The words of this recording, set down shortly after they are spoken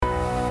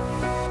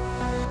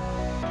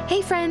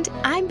Hey friend,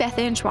 I'm Beth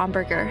Ann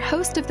Schwamberger,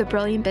 host of the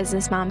Brilliant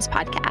Business Moms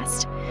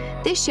podcast.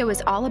 This show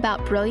is all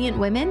about brilliant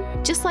women,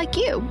 just like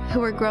you,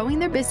 who are growing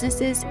their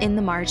businesses in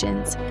the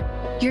margins.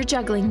 You're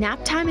juggling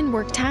nap time and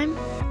work time,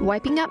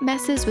 wiping up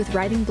messes with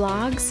writing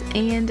blogs,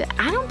 and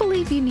I don't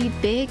believe you need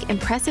big,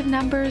 impressive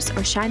numbers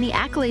or shiny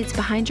accolades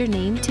behind your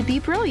name to be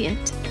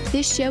brilliant.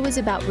 This show is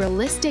about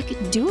realistic,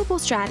 doable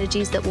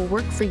strategies that will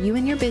work for you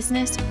and your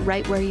business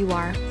right where you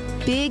are.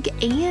 Big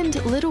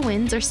and little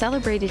wins are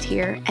celebrated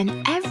here,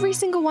 and every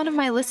single one of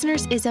my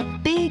listeners is a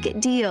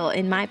big deal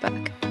in my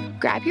book.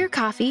 Grab your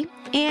coffee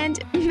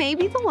and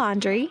maybe the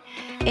laundry,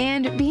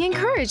 and be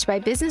encouraged by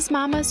business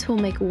mamas who'll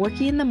make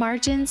working in the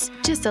margins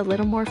just a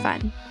little more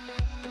fun.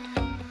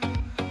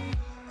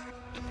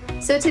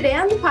 So today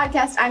on the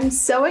podcast, I'm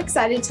so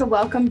excited to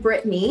welcome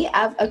Brittany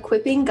of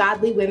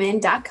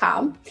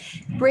equippinggodlywomen.com.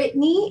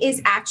 Brittany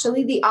is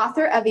actually the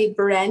author of a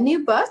brand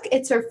new book.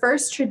 It's her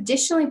first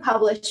traditionally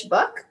published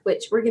book,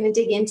 which we're going to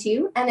dig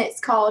into, and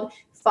it's called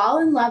Fall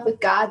in Love with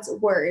God's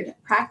Word,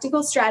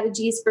 Practical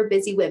Strategies for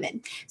Busy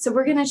Women. So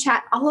we're going to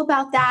chat all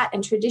about that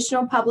and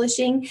traditional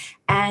publishing.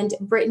 And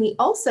Brittany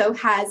also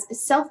has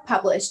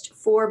self-published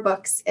 4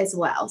 books as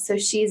well. So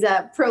she's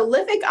a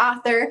prolific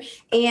author,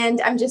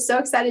 and I'm just so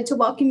excited to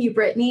welcome you,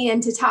 Brittany,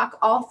 and to talk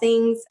all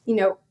things,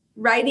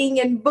 writing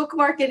and book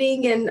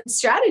marketing and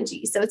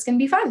strategy. So it's going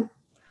to be fun.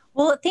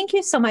 Well, thank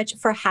you so much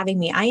for having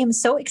me. I am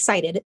so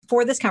excited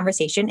for this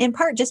conversation, in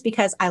part just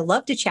because I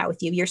love to chat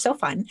with you. You're so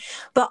fun,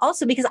 but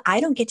also because I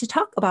don't get to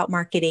talk about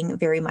marketing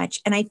very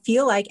much. And I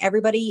feel like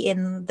everybody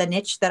in the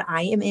niche that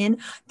I am in,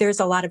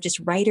 there's a lot of just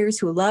writers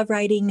who love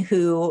writing,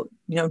 who,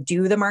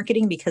 do the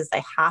marketing because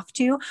they have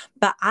to.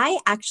 But I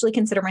actually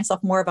consider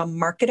myself more of a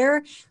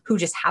marketer who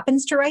just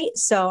happens to write.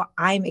 So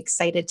I'm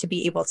excited to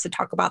be able to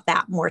talk about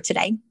that more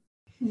today.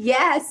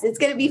 Yes, it's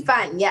going to be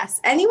fun. Yes.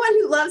 Anyone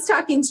who loves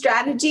talking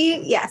strategy,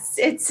 yes,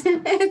 it's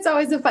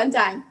always a fun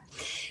time.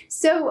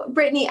 So,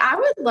 Brittany, I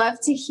would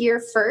love to hear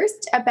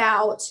first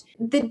about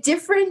the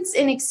difference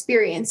in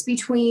experience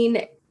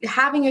between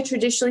having a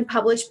traditionally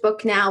published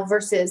book now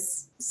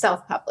versus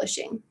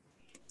self-publishing.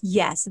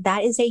 Yes,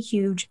 that is a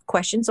huge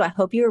question. So I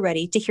hope you are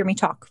ready to hear me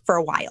talk for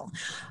a while.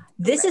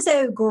 This is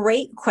a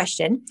great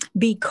question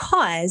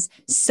because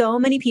so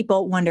many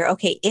people wonder,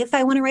 okay, if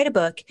I want to write a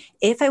book,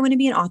 if I want to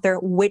be an author,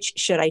 which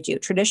should I do,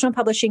 traditional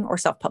publishing or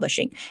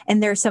self-publishing?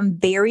 And there are some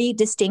very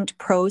distinct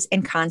pros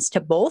and cons to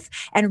both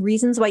and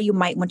reasons why you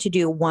might want to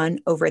do one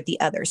over the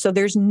other. So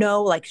there's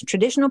no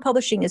traditional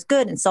publishing is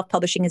good and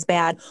self-publishing is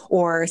bad,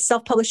 or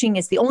self-publishing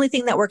is the only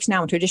thing that works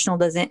now and traditional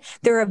doesn't.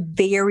 There are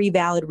very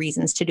valid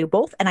reasons to do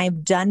both. And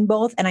I've done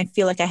both. And I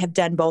feel like I have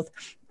done both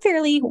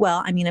fairly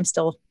well. I mean, I'm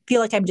still feel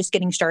like I'm just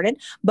getting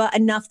started, but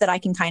enough that I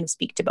can kind of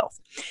speak to both.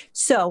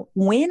 So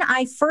when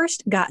I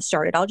first got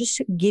started, I'll just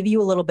give you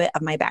a little bit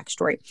of my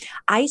backstory.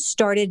 I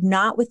started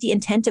not with the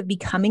intent of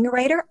becoming a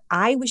writer.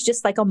 I was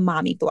just like a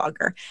mommy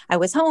blogger. I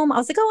was home. I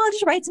was like, I'll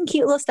just write some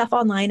cute little stuff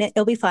online.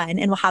 It'll be fun.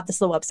 And we'll have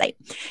this little website.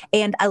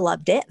 And I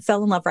loved it,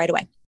 fell in love right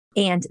away.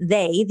 And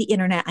they, the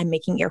internet, I'm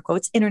making air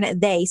quotes, internet,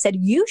 they said,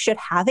 you should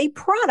have a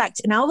product.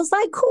 And I was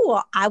like,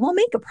 cool, I will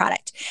make a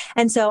product.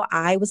 And so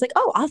I was like,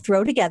 I'll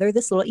throw together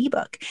this little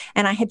ebook.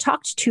 And I had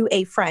talked to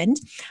a friend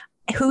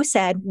who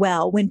said,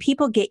 well, when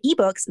people get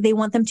ebooks, they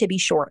want them to be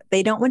short.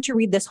 They don't want to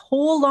read this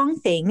whole long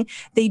thing.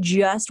 They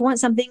just want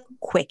something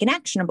quick and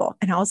actionable.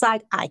 And I was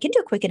like, I can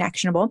do quick and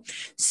actionable.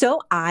 So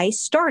I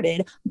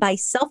started by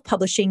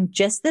self-publishing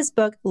just this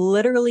book.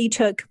 Literally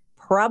took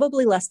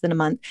probably less than a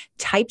month,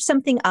 typed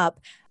something up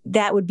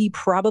that would be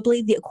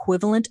probably the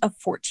equivalent of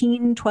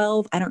 14,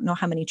 12, I don't know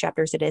how many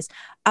chapters it is,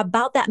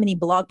 about that many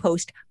blog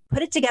posts,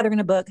 put it together in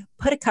a book,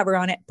 put a cover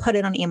on it, put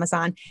it on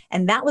Amazon.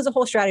 And that was a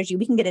whole strategy.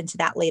 We can get into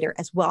that later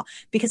as well,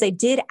 because I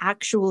did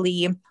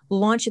actually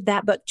launch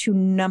that book to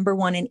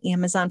 #1 in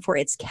Amazon for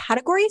its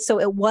category. So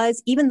it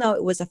was, even though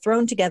it was a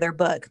thrown together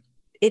book,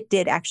 it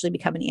did actually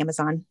become an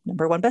Amazon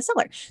 #1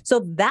 bestseller.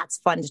 So that's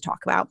fun to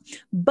talk about.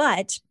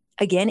 But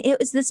again, it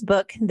was this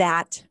book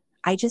that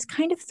I just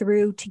kind of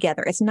threw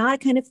together. It's not a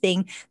kind of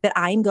thing that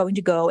I'm going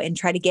to go and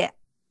try to get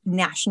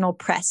national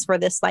press for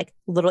this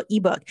little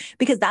ebook,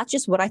 because that's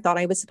just what I thought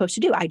I was supposed to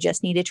do. I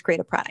just needed to create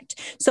a product.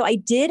 So I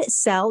did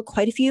sell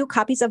quite a few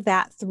copies of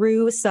that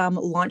through some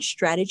launch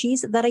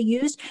strategies that I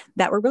used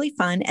that were really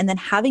fun. And then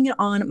having it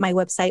on my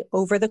website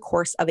over the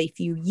course of a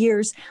few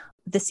years,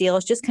 the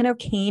sales just kind of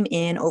came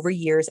in over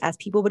years as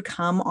people would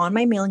come on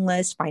my mailing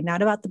list, find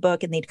out about the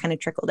book, and they'd kind of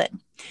trickled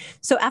in.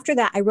 So after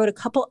that, I wrote a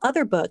couple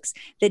other books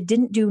that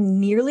didn't do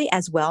nearly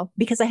as well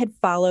because I had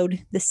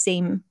followed the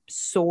same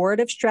sort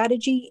of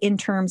strategy in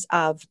terms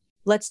of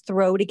let's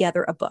throw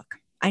together a book.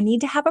 I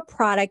need to have a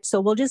product. So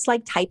we'll just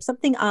type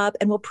something up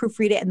and we'll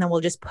proofread it and then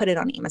we'll just put it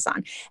on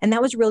Amazon. And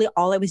that was really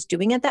all I was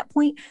doing at that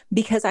point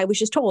because I was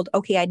just told,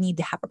 okay, I need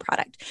to have a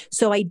product.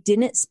 So I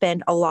didn't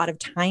spend a lot of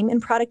time in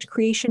product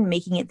creation,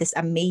 making it this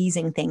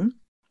amazing thing.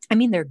 I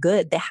mean, they're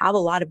good. They have a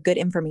lot of good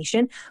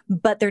information,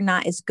 but they're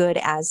not as good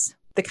as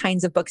the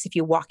kinds of books, if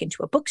you walk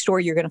into a bookstore,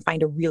 you're going to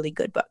find a really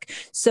good book.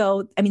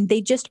 So, I mean,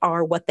 they just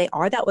are what they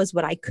are. That was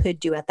what I could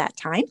do at that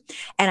time.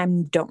 And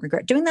I don't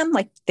regret doing them.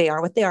 Like, they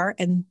are what they are,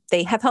 and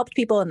they have helped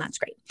people, and that's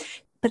great.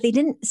 But they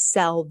didn't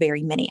sell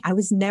very many. I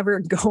was never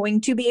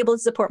going to be able to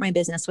support my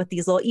business with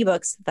these little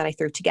ebooks that I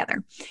threw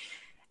together.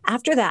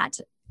 After that,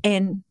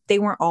 and they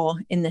weren't all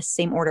in this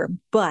same order,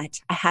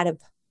 but I had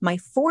my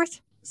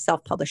fourth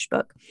self-published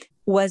book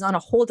was on a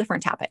whole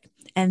different topic.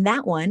 And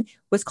that one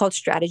was called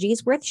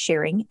Strategies Worth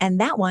Sharing. And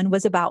that one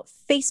was about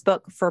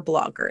Facebook for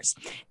bloggers.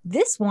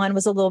 This one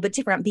was a little bit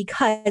different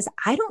because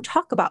I don't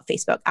talk about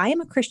Facebook. I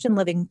am a Christian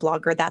living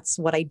blogger. That's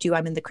what I do.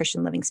 I'm in the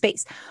Christian living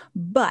space.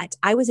 But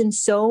I was in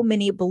so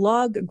many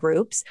blog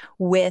groups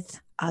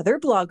with other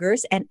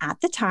bloggers. And at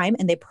the time,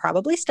 and they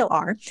probably still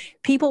are,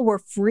 people were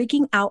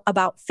freaking out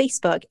about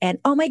Facebook. And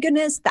oh my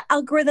goodness, the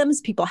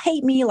algorithms, people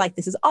hate me, like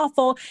this is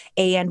awful.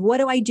 And what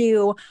do I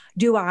do?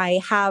 Do I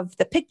have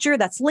the picture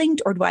that's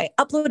linked, or do I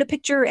upload a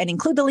picture and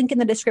include the link in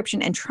the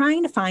description? And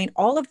trying to find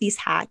all of these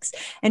hacks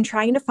and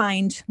trying to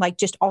find like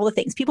just all the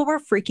things. People were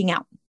freaking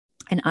out.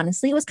 And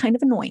honestly, it was kind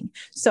of annoying.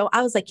 So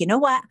I was like, you know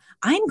what?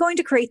 I'm going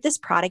to create this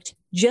product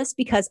just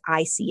because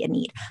I see a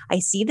need. I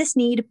see this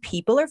need.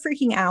 People are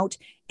freaking out.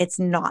 It's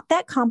not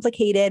that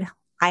complicated.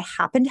 I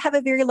happen to have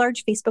a very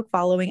large Facebook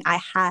following.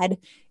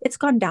 It's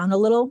gone down a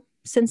little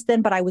since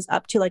then, but I was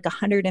up to like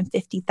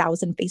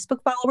 150,000 Facebook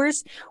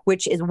followers,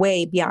 which is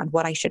way beyond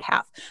what I should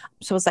have.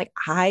 So I was like,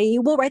 I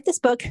will write this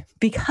book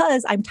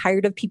because I'm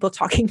tired of people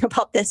talking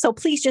about this. So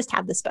please just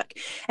have this book.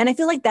 And I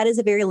feel like that is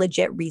a very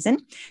legit reason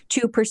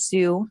to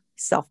pursue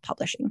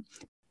self-publishing.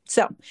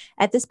 So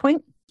at this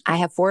point, I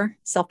have 4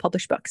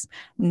 self-published books,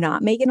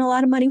 not making a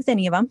lot of money with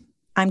any of them.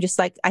 I'm just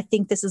like, I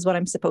think this is what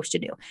I'm supposed to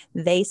do.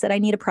 They said I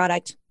need a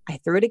product. I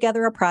threw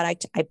together a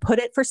product. I put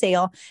it for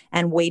sale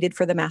and waited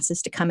for the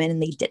masses to come in,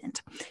 and they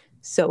didn't.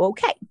 So,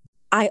 okay.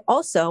 I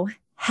also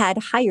had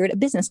hired a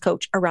business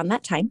coach around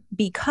that time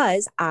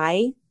because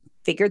I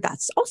figured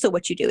that's also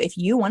what you do. If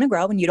you want to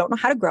grow and you don't know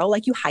how to grow,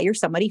 like, you hire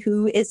somebody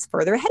who is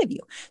further ahead of you.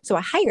 So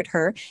I hired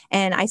her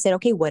and I said,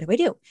 okay, what do I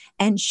do?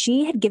 And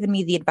she had given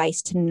me the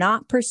advice to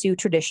not pursue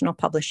traditional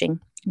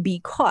publishing,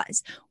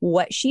 because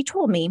what she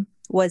told me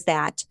was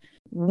that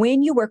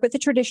when you work with a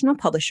traditional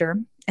publisher,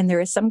 and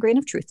there is some grain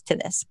of truth to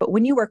this, but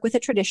when you work with a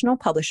traditional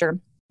publisher,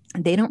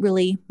 they don't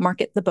really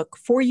market the book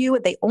for you.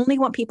 They only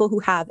want people who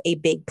have a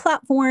big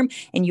platform,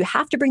 and you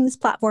have to bring this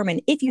platform.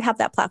 And if you have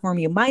that platform,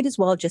 you might as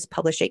well just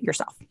publish it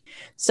yourself.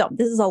 So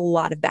this is a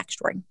lot of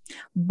backstory,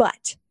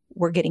 but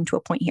we're getting to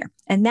a point here.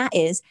 And that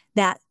is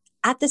that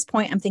at this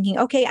point, I'm thinking,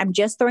 okay, I'm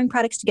just throwing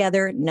products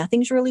together.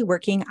 Nothing's really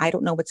working. I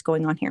don't know what's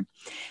going on here.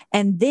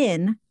 And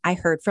then I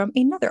heard from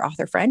another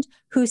author friend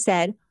who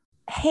said,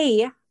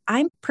 hey,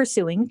 I'm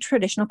pursuing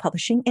traditional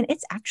publishing and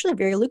it's actually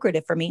very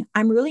lucrative for me.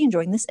 I'm really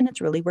enjoying this and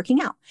it's really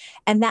working out.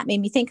 And that made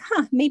me think,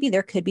 maybe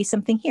there could be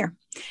something here.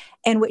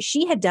 And what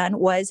she had done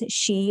was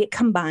she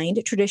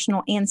combined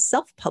traditional and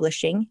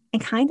self-publishing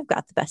and kind of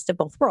got the best of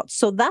both worlds.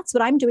 So that's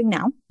what I'm doing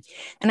now.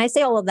 And I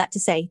say all of that to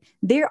say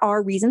there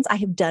are reasons I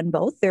have done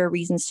both. There are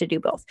reasons to do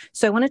both.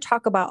 So I want to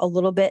talk about a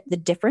little bit the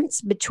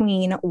difference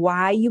between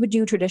why you would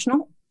do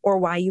traditional or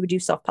why you would do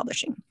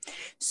self-publishing.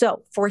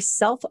 So for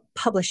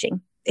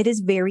self-publishing, it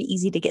is very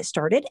easy to get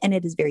started and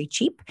it is very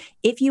cheap.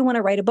 If you want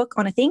to write a book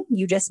on a thing,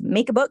 you just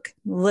make a book.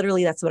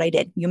 Literally, that's what I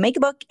did. You make a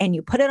book and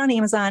you put it on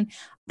Amazon.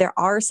 There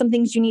are some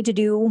things you need to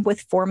do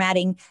with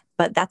formatting,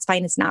 but that's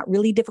fine. It's not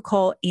really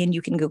difficult and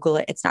you can Google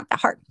it. It's not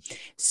that hard.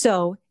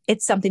 So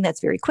it's something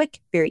that's very quick,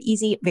 very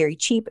easy, very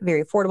cheap,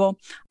 very affordable,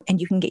 and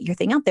you can get your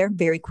thing out there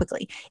very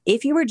quickly.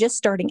 If you were just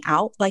starting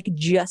out,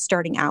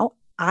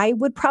 I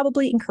would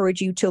probably encourage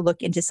you to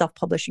look into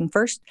self-publishing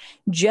first,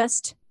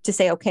 just to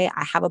say, okay,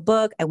 I have a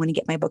book. I want to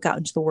get my book out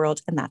into the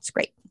world, and that's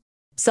great.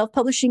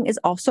 Self-publishing is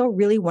also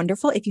really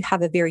wonderful if you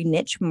have a very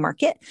niche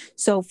market.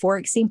 So for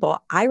example,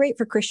 I write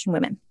for Christian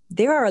women.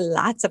 There are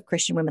lots of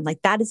Christian women.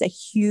 Like, that is a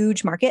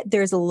huge market.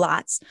 There's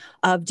lots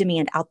of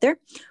demand out there.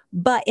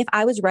 But if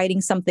I was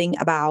writing something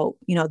about,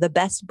 the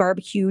best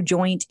barbecue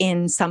joint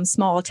in some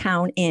small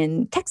town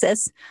in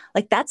Texas,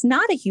 like, that's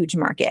not a huge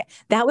market.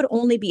 That would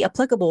only be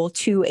applicable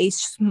to a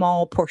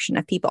small portion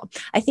of people.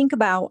 I think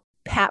about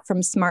Pat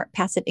from Smart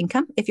Passive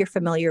Income, if you're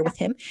familiar with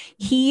him.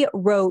 He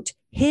wrote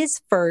his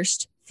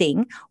first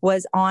thing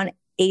was on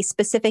a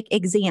specific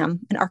exam,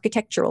 an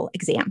architectural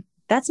exam.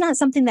 That's not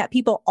something that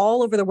people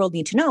all over the world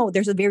need to know.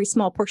 There's a very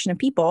small portion of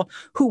people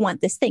who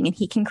want this thing, and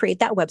he can create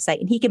that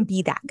website and he can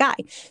be that guy.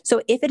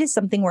 So if it is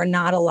something where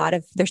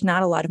there's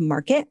not a lot of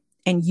market,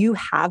 and you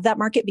have that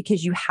market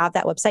because you have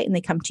that website and they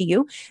come to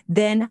you,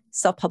 then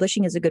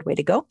self-publishing is a good way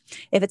to go.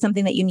 If it's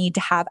something that you need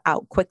to have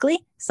out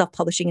quickly,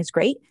 self-publishing is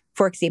great.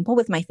 For example,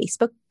 with my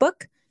Facebook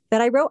book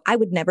that I wrote, I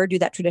would never do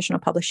that traditional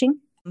publishing.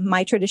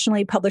 My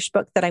traditionally published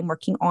book that I'm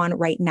working on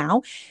right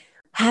now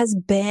has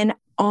been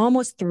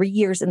almost 3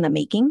 years in the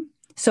making.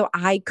 So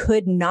I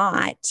could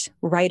not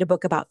write a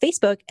book about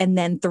Facebook and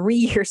then 3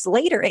 years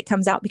later it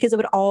comes out, because it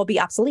would all be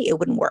obsolete. It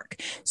wouldn't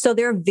work. So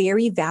there are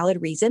very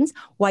valid reasons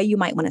why you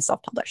might want to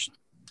self-publish.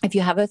 If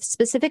you have a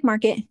specific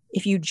market,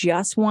 if you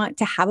just want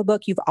to have a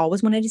book, you've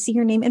always wanted to see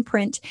your name in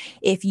print,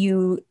 if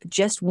you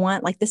just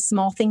want like this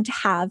small thing to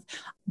have,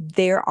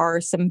 there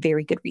are some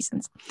very good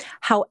reasons.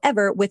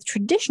 However, with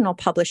traditional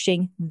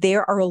publishing,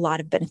 there are a lot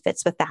of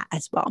benefits with that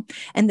as well.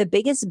 And the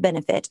biggest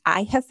benefit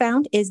I have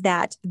found is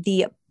that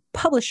the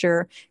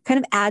publisher kind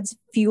of adds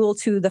fuel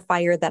to the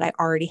fire that I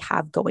already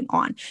have going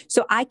on.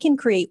 So I can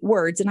create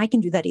words, and I can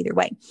do that either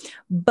way.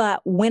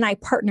 But when I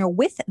partner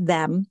with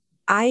them,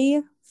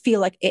 I feel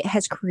like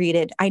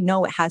I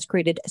know it has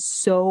created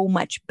so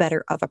much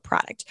better of a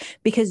product,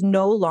 because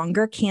no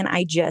longer can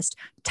I just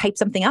type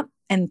something up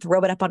and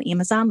throw it up on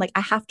Amazon. Like,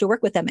 I have to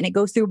work with them, and it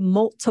goes through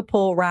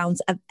multiple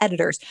rounds of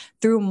editors,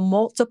 through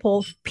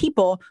multiple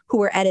people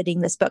who are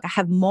editing this book. I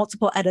have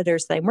multiple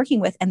editors that I'm working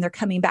with, and they're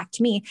coming back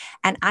to me,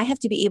 and I have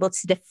to be able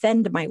to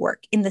defend my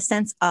work in the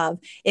sense of,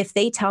 if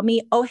they tell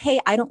me, oh, hey,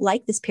 I don't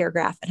like this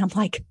paragraph. And I'm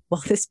like,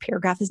 well, this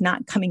paragraph is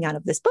not coming out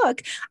of this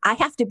book. I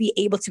have to be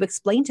able to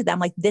explain to them,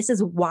 like, this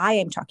is why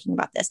I'm talking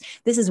about this.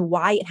 This is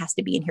why it has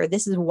to be in here.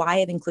 This is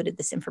why I've included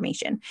this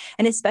information.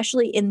 And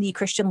especially in the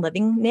Christian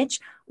living niche,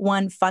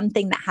 one fun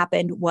thing that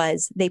happened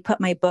was they put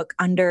my book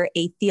under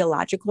a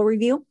theological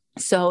review.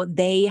 So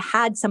they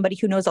had somebody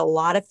who knows a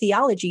lot of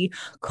theology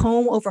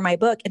comb over my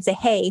book and say,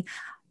 hey,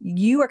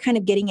 you are kind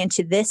of getting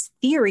into this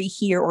theory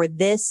here, or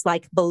this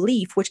like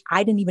belief, which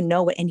I didn't even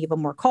know what any of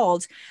them were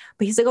called.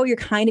 But he's like, oh, you're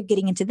kind of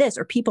getting into this,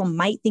 or people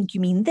might think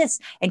you mean this.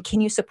 And can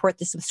you support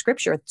this with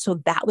scripture?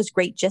 So that was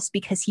great, just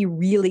because he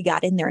really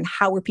got in there and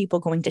how are people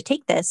going to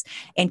take this?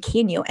 And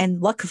can you? And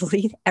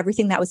luckily,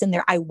 everything that was in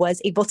there, I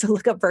was able to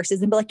look up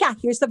verses and be like, yeah,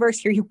 here's the verse.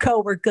 Here you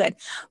go. We're good.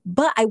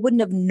 But I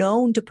wouldn't have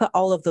known to put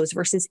all of those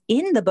verses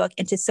in the book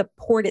and to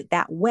support it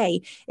that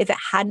way if it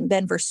hadn't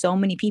been for so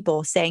many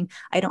people saying,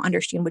 I don't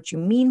understand what you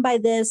mean by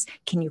this.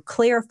 Can you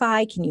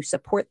clarify? Can you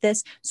support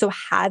this? So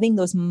having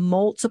those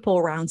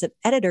multiple rounds of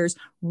editors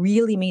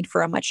really made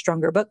for a much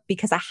stronger book,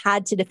 because I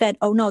had to defend,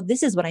 oh no,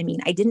 this is what I mean.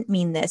 I didn't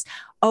mean this.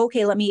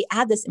 Okay, let me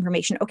add this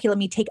information. Okay, let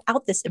me take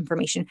out this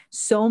information.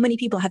 So many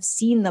people have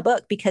seen the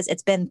book because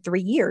it's been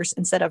 3 years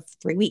instead of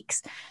 3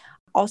 weeks.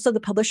 Also, the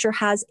publisher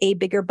has a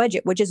bigger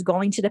budget, which is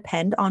going to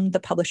depend on the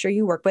publisher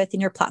you work with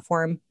and your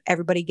platform.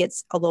 Everybody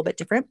gets a little bit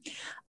different.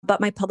 But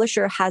my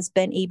publisher has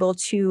been able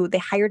to, they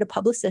hired a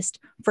publicist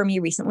for me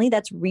recently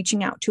that's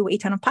reaching out to a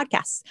ton of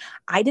podcasts.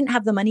 I didn't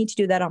have the money to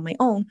do that on my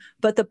own,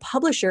 but the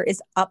publisher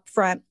is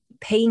upfront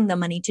paying the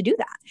money to do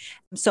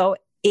that. So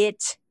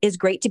it is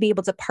great to be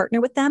able to partner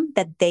with them,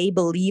 that they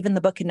believe in the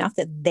book enough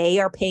that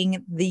they are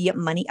paying the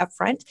money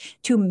upfront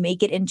to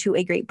make it into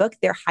a great book.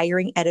 They're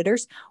hiring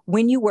editors.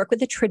 When you work with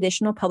a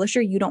traditional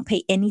publisher, you don't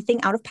pay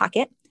anything out of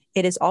pocket.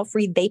 It is all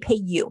free. They pay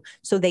you.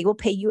 So they will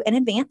pay you in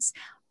advance.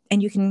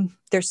 And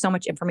there's so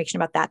much information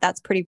about that. That's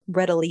pretty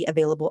readily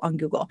available on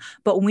Google.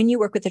 But when you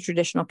work with a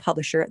traditional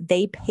publisher,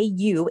 they pay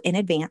you in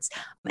advance,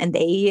 and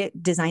they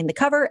design the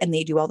cover and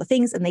they do all the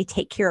things and they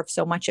take care of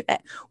so much of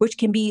it, which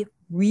can be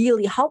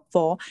really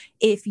helpful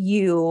if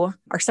you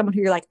are someone who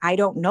you're like, I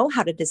don't know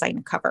how to design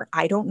a cover.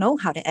 I don't know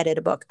how to edit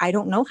a book. I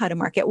don't know how to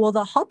market. Well,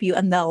 they'll help you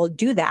and they'll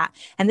do that.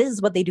 And this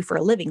is what they do for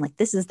a living. Like,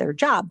 this is their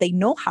job. They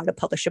know how to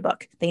publish a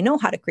book. They know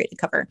how to create a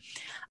cover.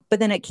 But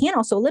then it can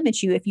also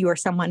limit you if you are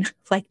someone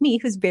like me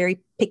who's very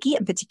picky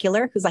and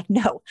particular, who's like,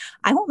 no,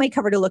 I want my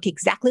cover to look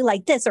exactly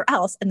like this or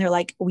else. And they're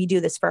like, we do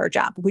this for our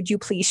job. Would you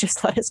please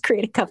just let us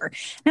create a cover?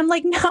 And I'm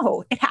like,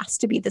 no, it has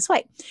to be this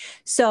way.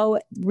 So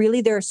really,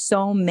 there are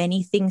so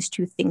many things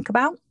to think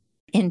about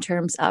in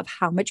terms of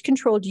how much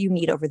control do you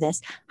need over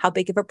this? How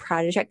big of a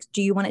project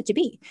do you want it to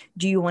be?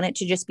 Do you want it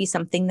to just be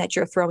something that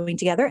you're throwing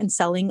together and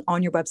selling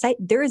on your website?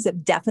 There is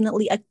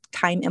definitely a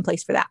time and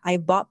place for that.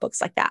 I've bought books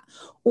like that.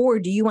 Or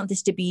do you want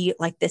this to be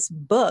like this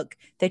book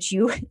that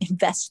you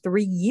invest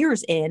 3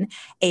 years in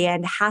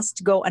and has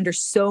to go under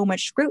so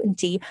much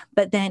scrutiny,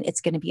 but then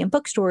it's going to be in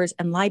bookstores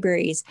and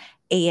libraries,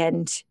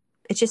 and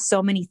it's just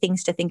so many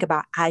things to think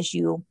about as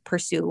you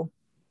pursue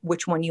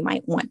which one you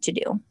might want to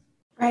do.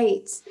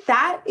 Right.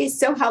 That is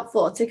so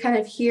helpful to kind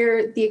of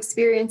hear the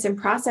experience and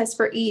process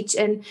for each.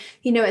 And,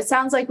 it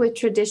sounds like with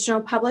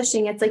traditional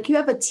publishing, it's like you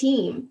have a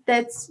team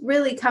that's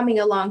really coming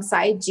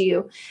alongside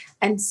you.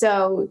 And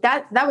so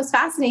that was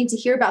fascinating to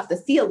hear about the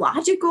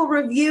theological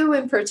review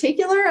in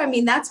particular. I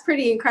mean, that's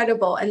pretty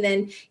incredible. And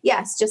then,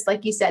 yes, just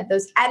like you said,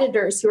 those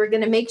editors who are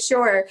going to make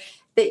sure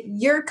that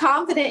you're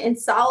confident and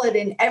solid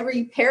in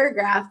every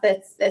paragraph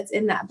that's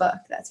in that book.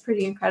 That's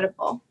pretty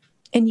incredible.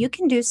 And you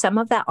can do some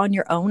of that on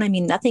your own. I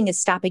mean, nothing is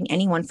stopping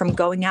anyone from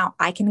going out.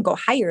 I can go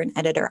hire an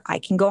editor. I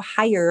can go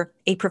hire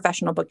a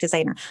professional book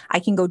designer. I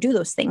can go do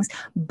those things.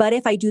 But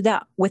if I do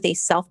that with a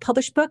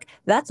self-published book,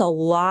 that's a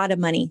lot of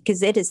money,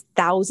 because it is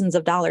thousands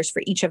of dollars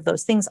for each of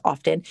those things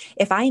often.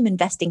 If I am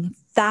investing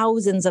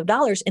thousands of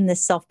dollars in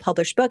this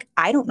self-published book.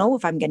 I don't know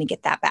if I'm going to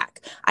get that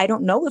back. I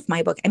don't know if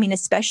my book, I mean,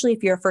 especially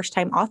if you're a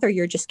first-time author,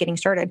 you're just getting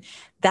started.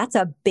 That's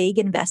a big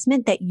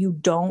investment that you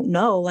don't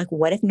know. Like,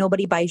 what if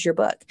nobody buys your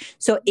book?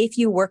 So if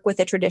you work with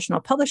a traditional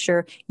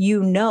publisher,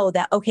 you know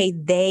that, okay,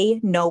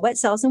 they know what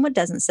sells and what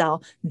doesn't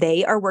sell.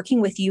 They are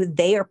working with you.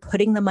 They are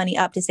putting the money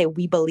up to say,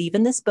 we believe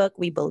in this book.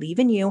 We believe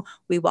in you.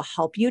 We will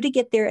help you to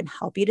get there and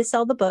help you to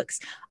sell the books.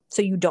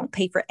 So you don't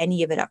pay for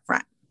any of it up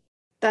front.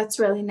 That's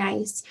really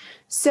nice.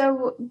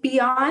 So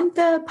beyond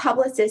the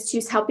publicist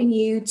who's helping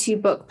you to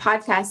book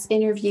podcast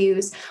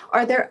interviews,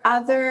 are there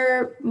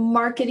other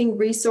marketing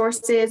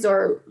resources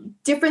or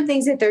different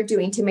things that they're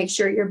doing to make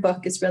sure your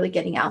book is really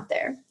getting out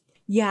there?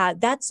 Yeah,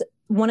 that's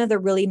one of the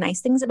really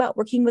nice things about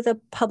working with a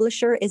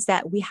publisher is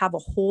that we have a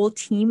whole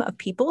team of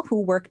people who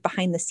work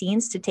behind the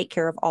scenes to take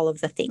care of all of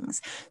the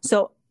things.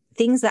 So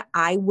things that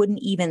I wouldn't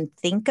even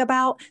think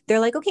about. They're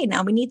like, okay,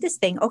 now we need this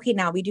thing. Okay,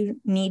 now we do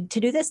need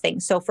to do this thing.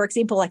 So for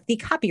example, like the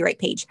copyright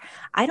page,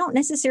 I don't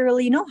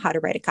necessarily know how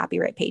to write a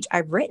copyright page.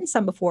 I've written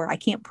some before. I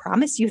can't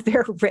promise you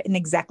they're written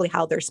exactly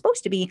how they're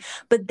supposed to be,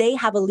 but they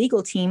have a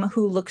legal team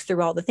who looks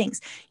through all the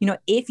things. You know,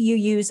 if you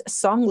use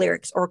song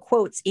lyrics or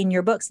quotes in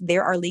your books,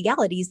 there are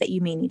legalities that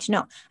you may need to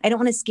know. I don't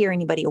want to scare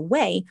anybody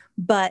away,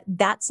 but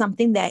that's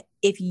something that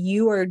if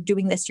you are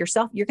doing this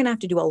yourself, you're going to have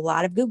to do a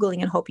lot of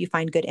Googling and hope you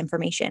find good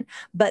information.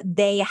 But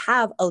they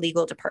have a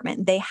legal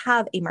department. They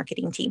have a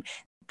marketing team.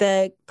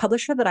 The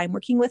publisher that I'm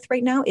working with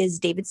right now is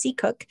David C.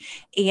 Cook,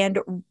 and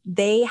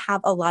they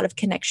have a lot of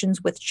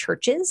connections with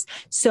churches.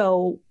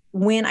 So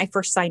when I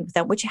first signed with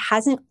them, which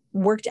hasn't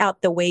worked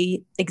out the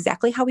way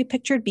exactly how we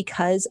pictured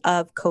because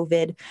of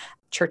COVID,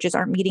 churches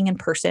aren't meeting in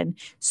person.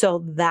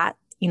 So that,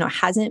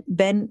 hasn't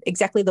been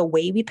exactly the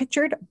way we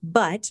pictured,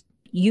 but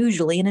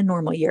usually in a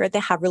normal year, they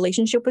have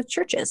relationship with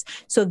churches.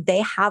 So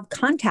they have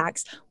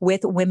contacts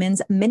with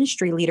women's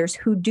ministry leaders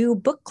who do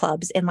book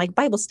clubs and like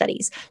Bible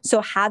studies.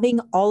 So having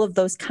all of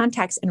those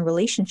contacts and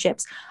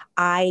relationships,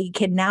 I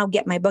can now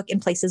get my book in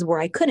places where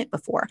I couldn't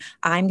before.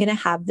 I'm going to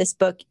have this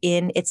book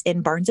it's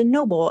in Barnes and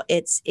Noble.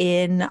 It's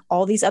in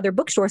all these other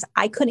bookstores.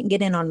 I couldn't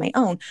get in on my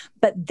own,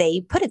 but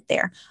they put it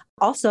there.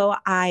 Also,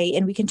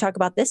 and we can talk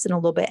about this in a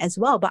little bit as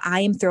well, but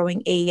I am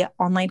throwing a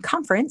online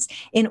conference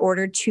in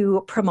order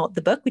to promote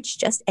the book, which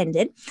just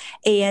ended.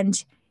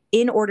 And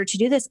in order to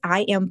do this,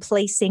 I am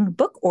placing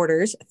book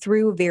orders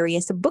through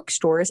various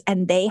bookstores,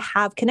 and they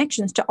have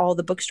connections to all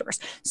the bookstores.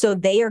 So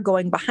they are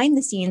going behind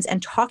the scenes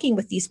and talking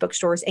with these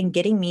bookstores and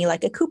getting me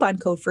like a coupon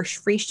code for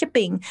free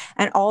shipping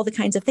and all the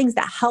kinds of things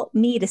that help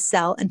me to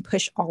sell and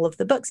push all of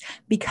the books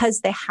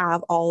because they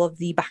have all of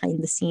the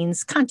behind the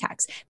scenes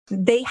contacts.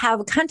 They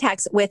have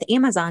contacts with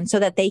Amazon so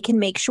that they can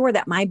make sure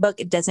that my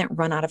book doesn't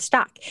run out of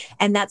stock.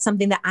 And that's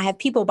something that I have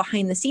people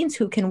behind the scenes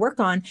who can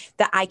work on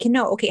that I can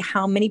know, okay,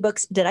 how many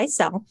books did I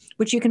sell?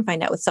 Which you can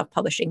find out with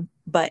self-publishing,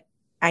 but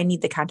I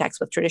need the contacts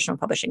with traditional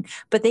publishing.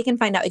 But they can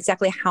find out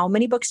exactly how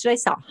many books did I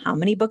sell? How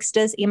many books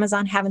does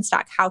Amazon have in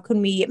stock? How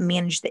can we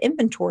manage the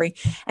inventory?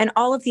 And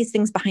all of these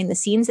things behind the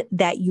scenes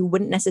that you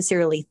wouldn't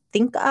necessarily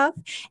think of.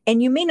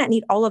 And you may not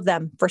need all of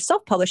them for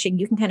self-publishing.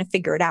 You can kind of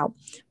figure it out.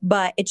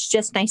 But it's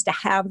just nice to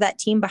have that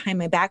team behind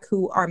my back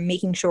who are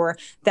making sure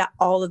that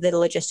all of the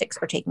logistics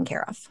are taken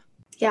care of.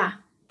 Yeah,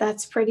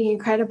 that's pretty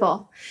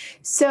incredible.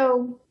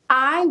 So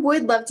I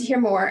would love to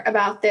hear more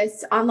about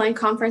this online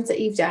conference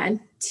that you've done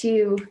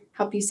to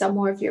help you sell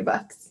more of your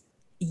books.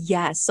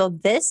 Yes. So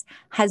this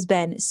has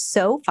been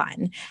so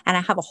fun. And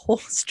I have a whole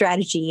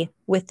strategy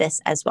with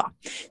this as well.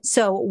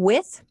 So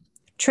with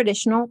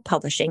traditional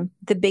publishing,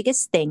 the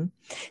biggest thing,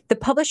 the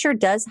publisher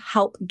does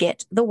help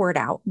get the word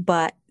out,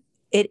 but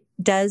it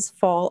does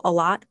fall a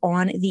lot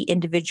on the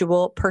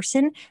individual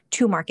person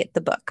to market the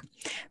book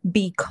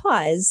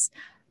because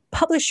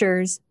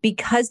publishers,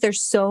 because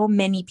there's so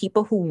many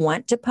people who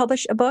want to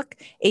publish a book,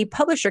 a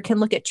publisher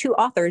can look at two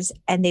authors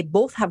and they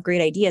both have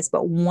great ideas,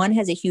 but one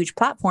has a huge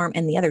platform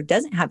and the other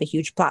doesn't have a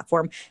huge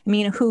platform. I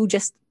mean, who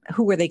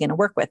are they going to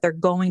work with? They're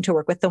going to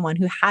work with the one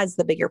who has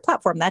the bigger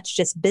platform. That's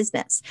just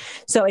business.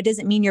 So it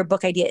doesn't mean your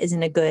book idea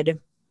isn't a good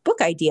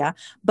book idea,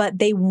 but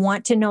they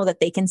want to know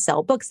that they can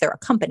sell books. They're a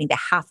company. They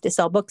have to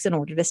sell books in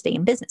order to stay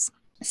in business.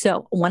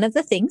 So one of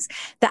the things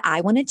that I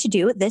wanted to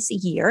do this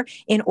year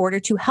in order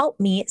to help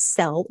me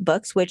sell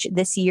books, which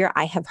this year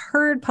I have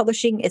heard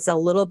publishing is a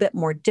little bit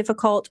more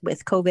difficult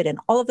with COVID and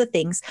all of the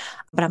things,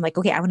 but I'm like,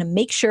 okay, I want to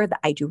make sure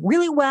that I do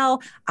really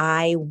well.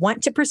 I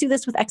want to pursue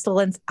this with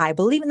excellence. I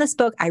believe in this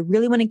book. I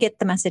really want to get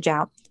the message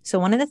out. So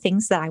one of the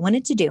things that I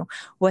wanted to do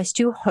was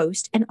to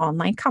host an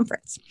online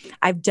conference.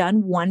 I've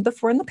done one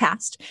before in the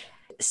past.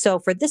 So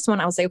for this one,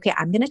 I was like, okay,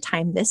 I'm going to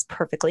time this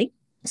perfectly.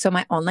 So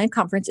my online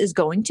conference is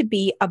going to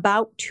be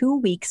about 2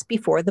 weeks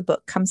before the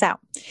book comes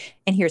out.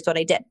 And here's what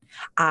I did.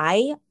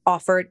 I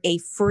offered a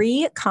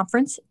free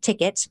conference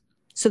ticket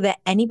so that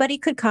anybody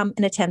could come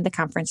and attend the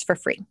conference for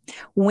free.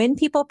 When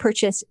people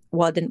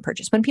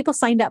when people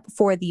signed up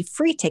for the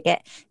free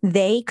ticket,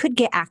 they could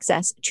get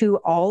access to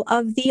all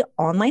of the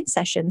online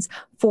sessions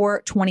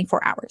for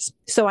 24 hours.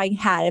 So I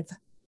have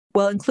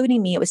Well,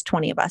 including me, it was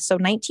 20 of us. So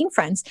 19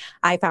 friends.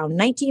 I found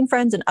 19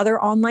 friends and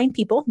other online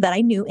people that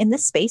I knew in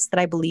this space that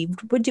I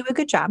believed would do a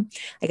good job.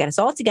 I got us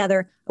all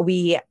together.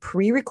 We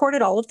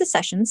pre-recorded all of the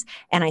sessions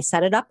and I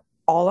set it up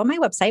all on my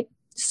website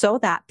so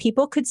that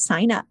people could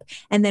sign up.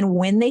 And then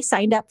when they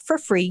signed up for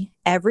free,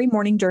 every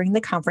morning during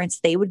the conference,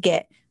 they would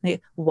get,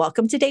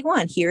 welcome to day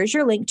one. Here's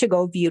your link to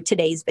go view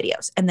today's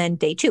videos. And then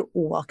day two,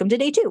 welcome to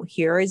day two.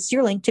 Here is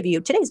your link to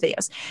view today's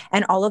videos.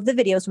 And all of the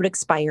videos would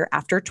expire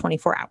after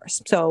 24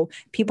 hours. So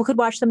people could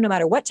watch them no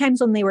matter what time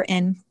zone they were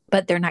in,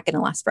 but they're not going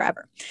to last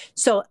forever.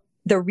 So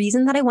the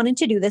reason that I wanted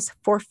to do this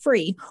for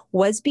free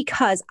was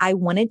because I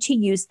wanted to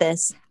use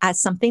this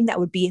as something that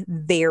would be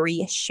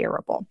very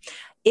shareable.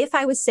 If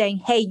I was saying,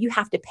 hey, you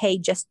have to pay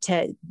just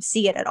to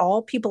see it at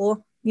all,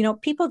 people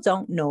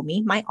don't know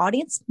me. My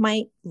audience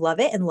might love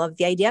it and love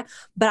the idea,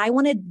 but I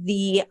wanted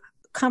the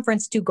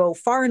conference to go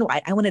far and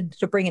wide. I wanted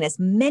to bring in as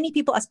many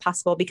people as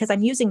possible because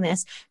I'm using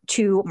this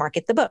to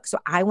market the book. So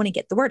I want to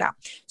get the word out.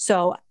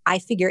 So I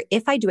figure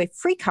if I do a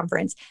free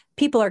conference,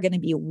 people are going to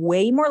be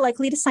way more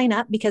likely to sign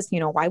up because,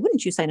 why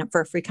wouldn't you sign up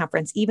for a free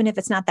conference, even if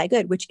it's not that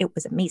good, which it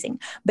was amazing.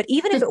 But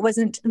even if it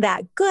wasn't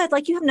that good,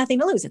 like you have nothing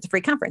to lose. It's a free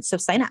conference. So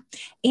sign up.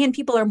 And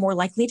people are more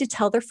likely to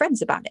tell their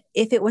friends about it.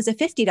 If it was a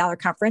 $50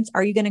 conference,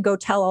 are you going to go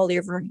tell all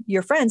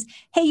your friends,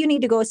 hey, you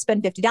need to go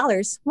spend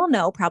 $50? Well,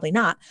 no, probably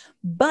not.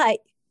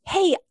 But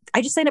hey,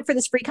 I just signed up for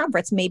this free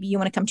conference. Maybe you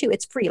want to come too.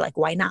 It's free. Like,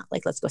 why not?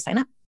 Like, let's go sign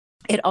up.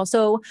 It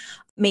also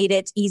made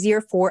it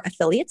easier for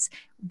affiliates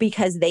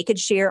because they could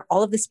share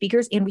all of the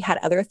speakers, and we had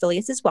other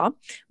affiliates as well.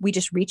 We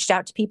just reached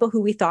out to people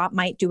who we thought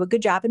might do a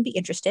good job and be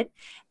interested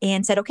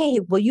and said, okay,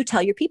 will you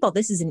tell your people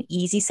this is an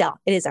easy sell?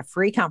 It is a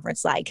free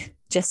conference. Like,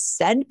 just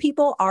send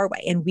people our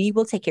way and we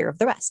will take care of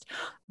the rest.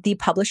 The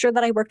publisher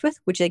that I worked with,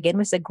 which again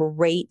was a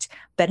great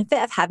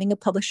benefit of having a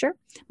publisher,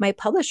 my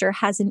publisher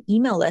has an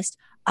email list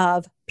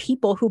of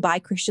people who buy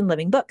Christian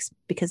Living books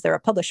because they're a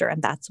publisher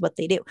and that's what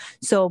they do.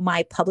 So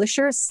my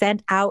publisher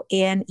sent out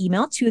an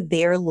email to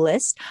their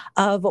list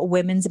of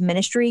women's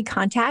ministry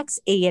contacts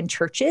and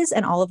churches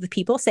and all of the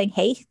people saying,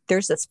 hey,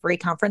 there's this free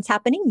conference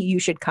happening. You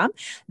should come.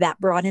 That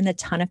brought in a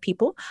ton of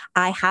people.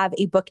 I have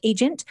a book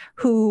agent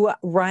who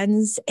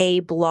runs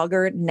a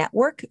blogger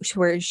network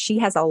where she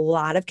has a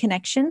lot of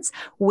connections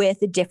with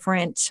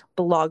different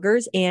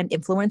bloggers and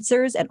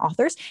influencers and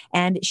authors.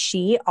 And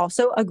she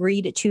also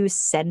agreed to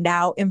send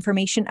out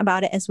information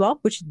about it as well,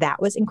 which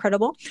that was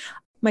incredible.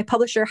 My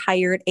publisher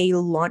hired a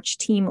launch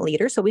team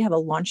leader. So we have a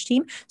launch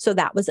team. So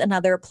that was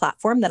another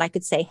platform that I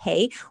could say,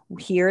 hey,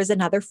 here's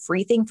another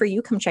free thing for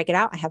you. Come check it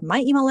out. I have my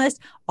email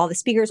list, all the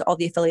speakers, all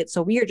the affiliates.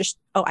 So we are just,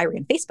 I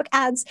ran Facebook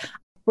ads.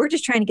 We're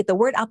just trying to get the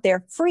word out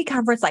there. Free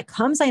conference, like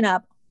come sign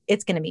up.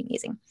 It's going to be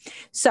amazing.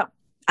 So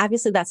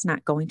obviously that's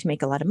not going to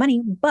make a lot of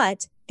money,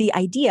 but the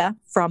idea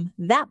from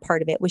that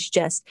part of it was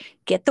just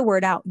get the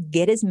word out,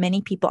 get as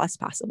many people as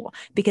possible,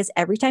 because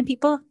every time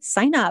people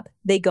sign up,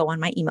 they go on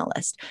my email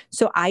list.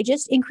 So I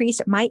just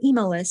increased my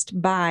email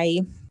list by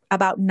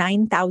about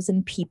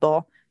 9,000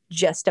 people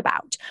just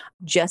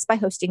by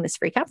hosting this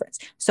free conference.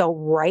 So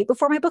right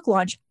before my book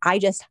launch, I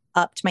just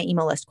upped my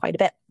email list quite a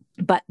bit.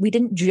 But we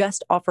didn't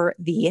just offer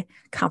the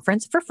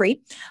conference for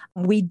free.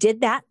 We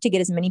did that to get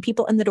as many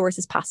people in the doors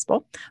as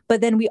possible. But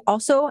then we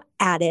also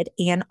added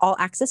an all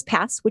access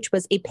pass, which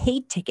was a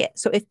paid ticket.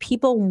 So if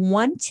people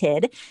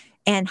wanted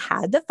and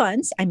had the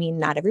funds, I mean,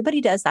 not everybody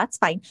does, that's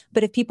fine.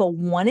 But if people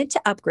wanted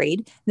to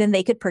upgrade, then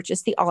they could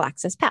purchase the all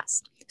access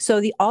pass.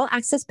 So the all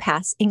access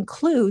pass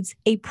includes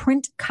a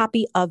print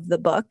copy of the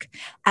book,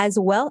 as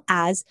well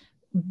as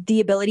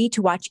the ability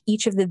to watch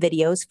each of the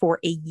videos for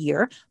a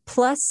year,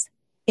 plus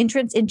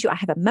entrance into, I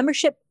have a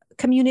membership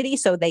community.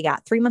 So they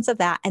got 3 months of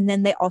that. And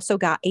then they also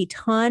got a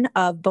ton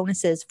of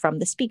bonuses from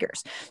the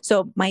speakers.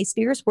 So my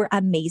speakers were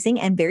amazing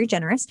and very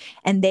generous.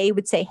 And they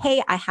would say,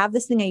 hey, I have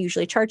this thing I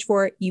usually charge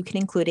for. You can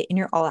include it in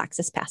your all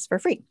access pass for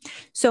free.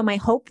 So my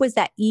hope was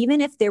that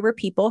even if there were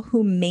people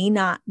who may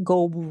not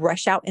go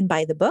rush out and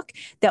buy the book,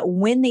 that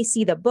when they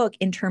see the book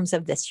in terms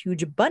of this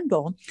huge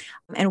bundle,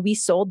 and we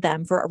sold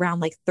them for around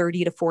like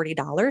 $30 to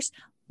 $40,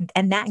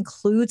 and that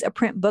includes a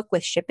print book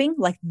with shipping,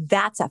 like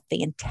that's a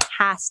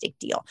fantastic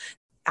deal.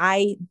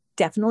 I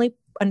definitely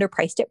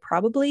underpriced it,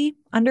 probably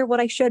under what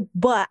I should,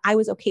 but I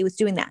was okay with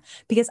doing that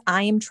because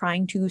I am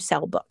trying to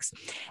sell books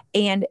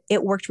and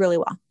it worked really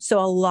well. So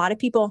a lot of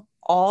people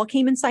all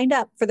came and signed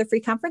up for the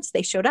free conference.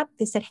 They showed up,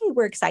 they said, hey,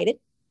 we're excited.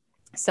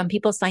 Some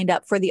people signed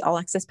up for the all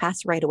access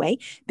pass right away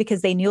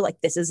because they knew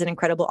like, this is an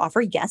incredible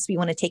offer. Yes, we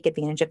want to take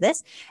advantage of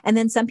this. And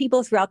then some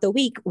people throughout the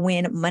week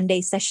when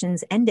Monday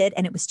sessions ended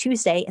and it was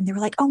Tuesday and they were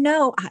like, oh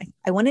no,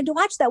 I wanted to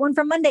watch that one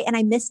from Monday and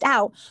I missed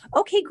out.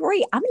 Okay,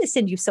 great. I'm going to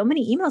send you so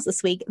many emails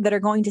this week that are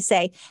going to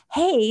say,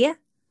 hey,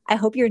 I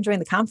hope you're enjoying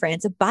the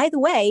conference. By the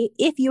way,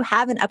 if you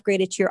haven't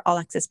upgraded to your all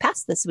access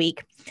pass this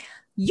week,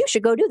 you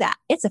should go do that.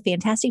 It's a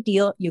fantastic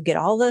deal. You get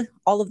all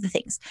of the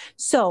things.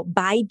 So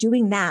by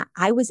doing that,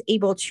 I was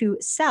able to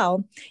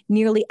sell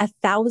nearly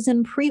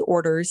 1,000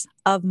 pre-orders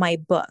of my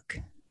book.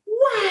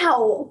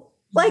 Wow.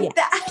 Like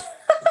that.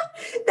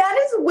 That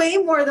is way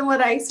more than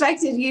what I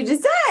expected you to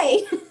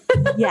say.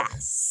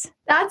 Yes.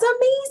 That's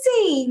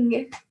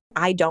amazing.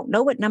 I don't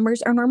know what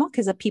numbers are normal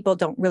because people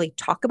don't really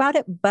talk about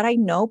it, but I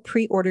know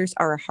pre-orders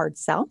are a hard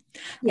sell.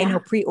 I know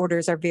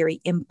pre-orders are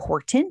very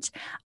important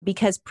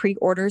because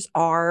pre-orders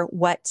are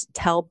what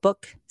tell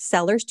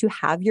booksellers to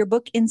have your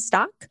book in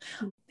stock,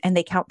 and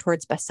they count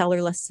towards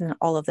bestseller lists and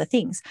all of the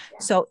things.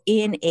 So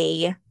in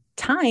a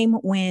time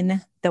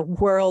when the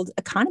world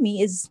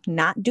economy is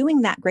not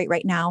doing that great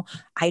right now,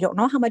 I don't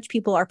know how much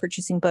people are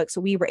purchasing books.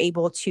 We were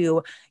able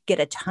to get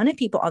a ton of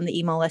people on the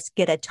email list,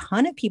 get a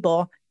ton of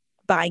people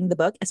buying the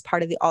book as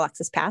part of the All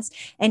Access Pass.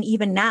 And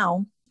even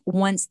now,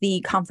 once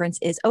the conference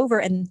is over,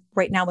 and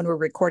right now when we're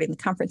recording, the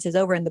conference is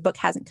over and the book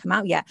hasn't come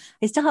out yet,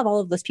 I still have all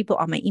of those people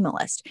on my email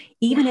list.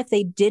 Even if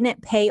they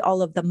didn't pay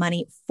all of the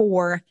money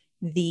for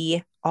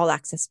the All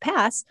Access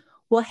Pass,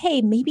 well,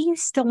 hey, maybe you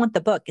still want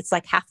the book. It's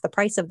like half the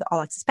price of the All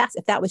Access Pass.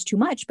 If that was too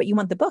much, but you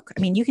want the book, I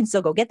mean, you can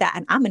still go get that.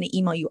 And I'm going to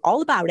email you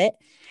all about it.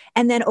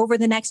 And then over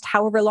the next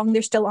however long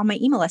they're still on my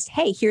email list,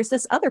 hey, here's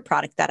this other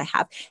product that I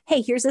have.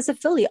 Hey, here's this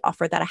affiliate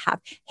offer that I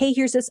have. Hey,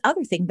 here's this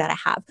other thing that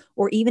I have.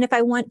 Or even if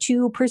I want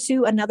to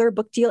pursue another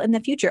book deal in the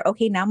future,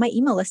 okay, now my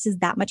email list is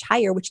that much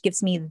higher, which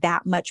gives me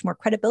that much more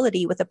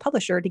credibility with a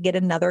publisher to get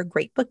another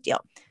great book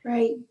deal.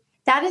 Right.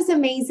 That is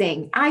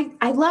amazing.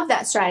 I love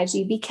that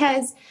strategy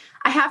because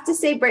I have to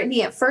say,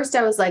 Brittany, at first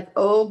I was like,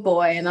 oh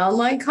boy, an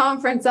online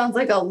conference sounds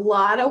like a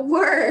lot of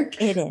work.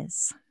 It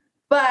is.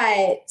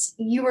 But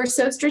you were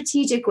so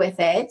strategic with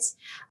it.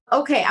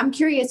 Okay, I'm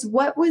curious,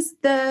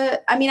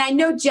 I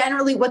know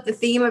generally what the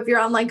theme of your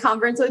online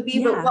conference would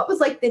be, but what was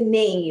like the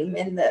name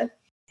and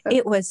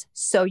It was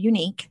so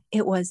unique.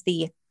 It was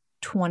the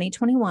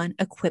 2021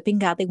 Equipping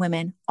Godly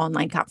Women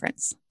Online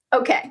Conference.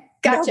 Okay,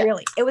 gotcha. No,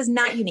 really. It was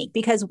not unique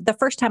because the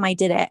first time I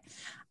did it,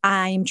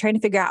 I'm trying to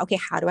figure out, okay,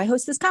 how do I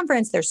host this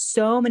conference? There's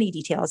so many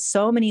details,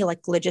 so many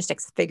like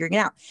logistics figuring it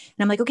out.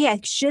 And I'm like, okay, I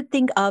should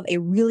think of a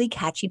really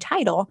catchy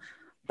title.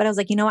 But I was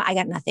like, you know what? I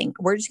got nothing.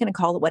 We're just going to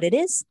call it what it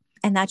is.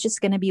 And that's just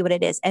going to be what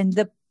it is. And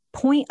the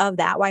point of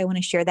that, why I want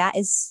to share that,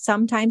 is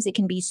sometimes it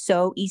can be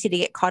so easy to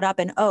get caught up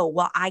in, oh,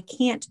 well, I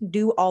can't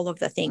do all of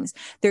the things.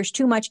 There's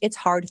too much. It's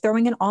hard.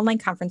 Throwing an online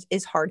conference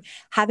is hard.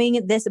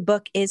 Having this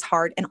book is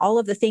hard, and all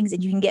of the things.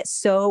 And you can get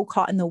so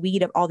caught in the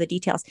weed of all the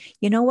details.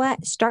 You know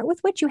what? Start with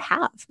what you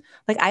have.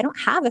 Like, I don't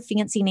have a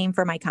fancy name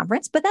for my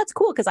conference, but that's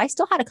cool because I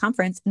still had a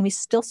conference and we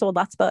still sold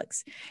lots of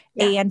books.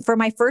 And for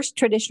my first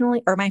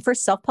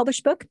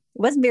self-published book, it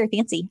wasn't very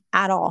fancy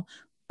at all.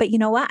 But you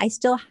know what? I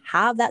still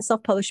have that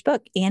self-published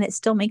book and it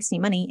still makes me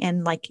money,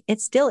 and like it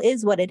still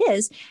is what it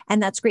is.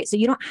 And that's great. So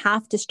you don't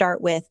have to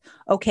start with,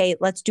 okay,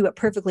 let's do it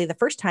perfectly the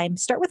first time.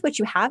 Start with what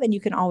you have and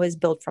you can always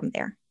build from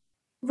there.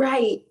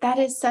 Right. That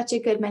is such a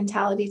good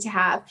mentality to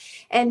have.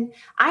 And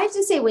I have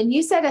to say, when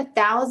you said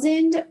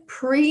 1,000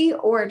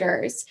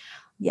 pre-orders,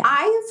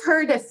 I have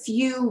heard a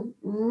few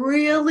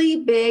really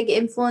big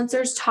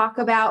influencers talk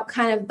about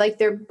kind of like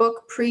their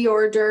book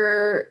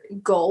pre-order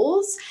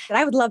goals. And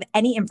I would love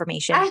any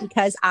information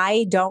because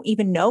I don't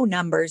even know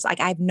numbers. Like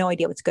I have no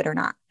idea what's good or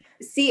not.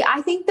 See,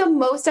 I think the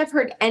most I've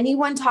heard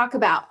anyone talk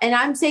about, and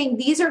I'm saying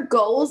these are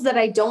goals that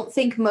I don't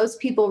think most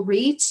people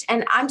reach.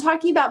 And I'm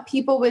talking about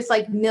people with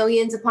like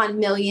millions upon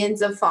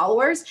millions of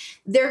followers.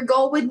 Their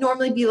goal would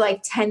normally be like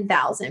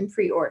 10,000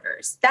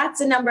 pre-orders. That's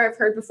a number I've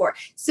heard before.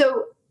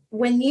 So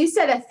when you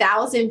said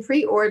 1,000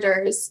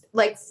 pre-orders,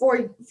 like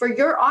for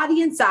your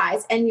audience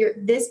size and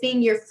this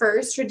being your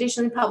first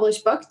traditionally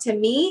published book, to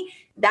me,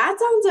 that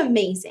sounds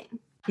amazing.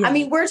 Yeah. I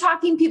mean, we're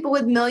talking people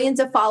with millions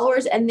of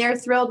followers and they're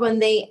thrilled when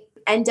they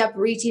end up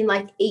reaching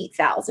like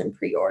 8,000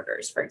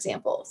 pre-orders, for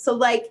example. So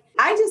like,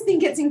 I just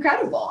think it's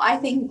incredible. I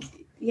think,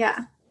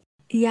 yeah.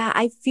 Yeah,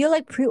 I feel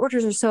like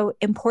pre-orders are so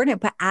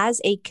important, but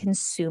as a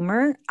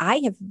consumer,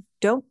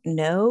 don't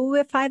know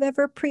if I've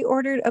ever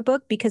pre-ordered a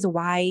book because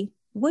why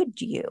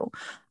would you?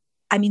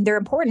 I mean, they're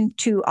important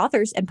to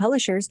authors and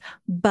publishers,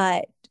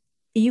 but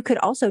you could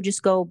also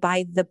just go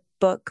buy the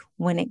book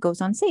when it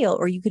goes on sale,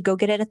 or you could go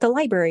get it at the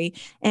library.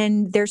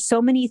 And there's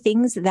so many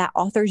things that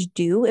authors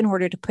do in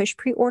order to push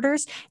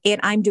pre-orders.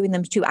 And I'm doing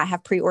them too. I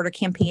have pre-order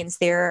campaigns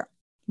there.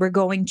 We're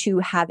going to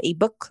have a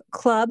book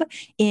club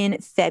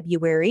in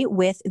February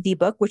with the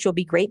book, which will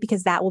be great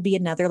because that will be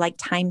another like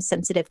time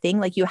sensitive thing.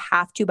 Like you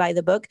have to buy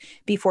the book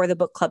before the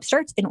book club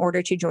starts in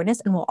order to join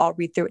us, and we'll all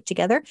read through it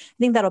together. I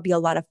think that'll be a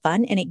lot of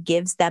fun and it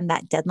gives them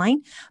that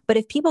deadline. But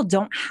if people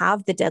don't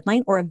have the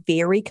deadline or a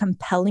very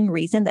compelling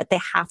reason that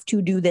they have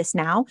to do this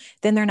now,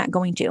 then they're not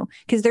going to,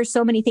 because there's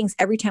so many things.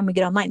 Every time we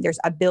get online, there's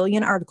a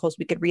billion articles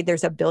we could read.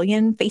 There's a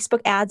billion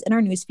Facebook ads in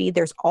our newsfeed.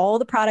 There's all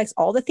the products,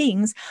 all the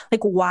things.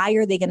 Like, why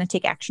are they going to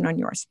take action on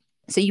yours?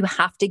 So you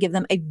have to give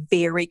them a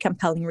very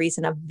compelling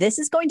reason of this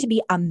is going to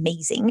be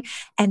amazing.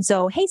 And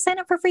so, hey, sign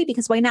up for free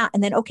because why not?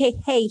 And then, okay,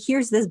 hey,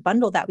 here's this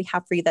bundle that we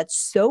have for you that's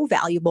so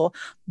valuable,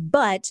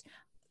 but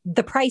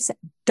the price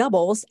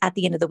doubles at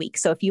the end of the week.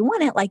 So if you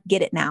want it, like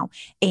get it now.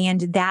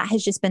 And that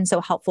has just been so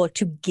helpful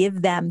to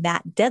give them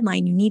that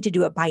deadline. You need to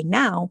do it by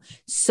now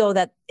so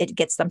that it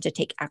gets them to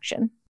take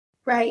action.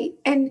 Right.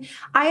 And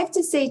I have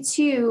to say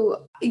too,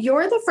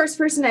 you're the first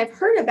person I've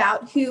heard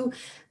about who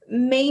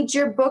made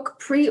your book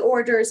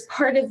pre-orders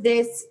part of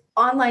this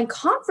online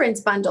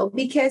conference bundle,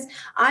 because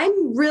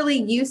I'm really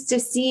used to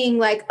seeing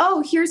like,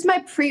 oh, here's my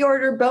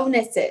pre-order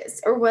bonuses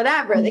or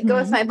whatever that go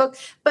with my book.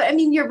 But I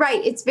mean, you're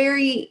right.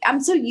 I'm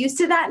so used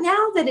to that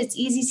now that it's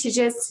easy to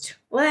just,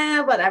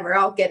 well, whatever,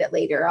 I'll get it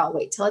later. I'll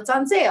wait till it's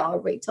on sale or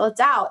wait till it's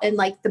out. And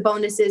like the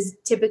bonuses,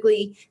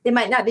 typically they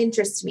might not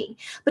interest me,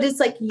 but it's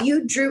like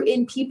you drew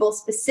in people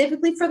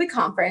specifically for the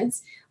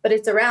conference, but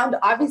it's around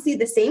obviously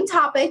the same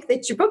topic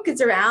that your book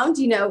is around,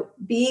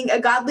 being a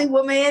godly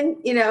woman,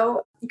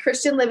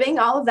 Christian living,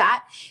 all of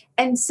that.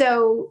 And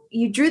so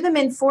you drew them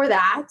in for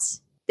that.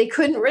 They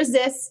couldn't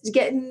resist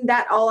getting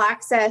that all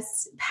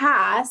access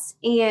pass.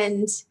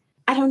 And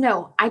I don't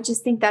know, I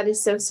just think that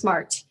is so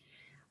smart.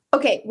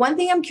 Okay, one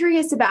thing I'm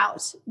curious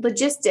about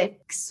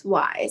logistics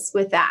wise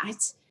with that,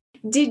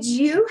 did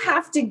you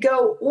have to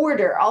go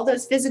order all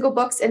those physical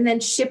books and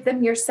then ship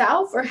them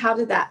yourself, or how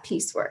did that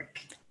piece work?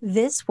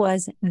 This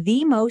was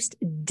the most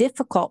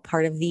difficult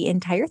part of the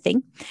entire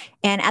thing.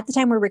 And at the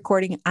time we're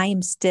recording, I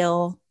am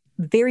still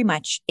very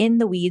much in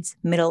the weeds,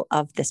 middle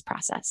of this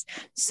process.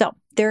 So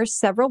there are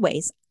several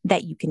ways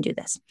that you can do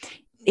this.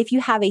 If you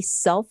have a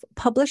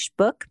self-published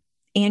book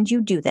and you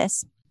do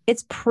this,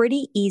 it's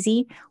pretty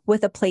easy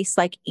with a place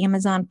like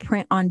Amazon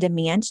Print on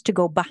Demand to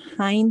go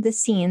behind the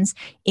scenes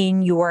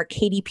in your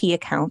KDP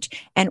account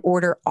and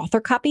order author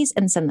copies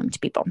and send them to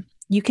people.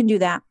 You can do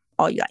that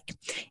all you like.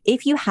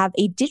 If you have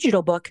a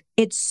digital book,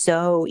 it's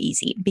so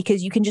easy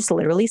because you can just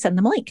literally send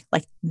them a link.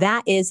 Like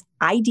that is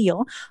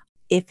ideal.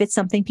 If it's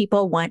something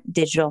people want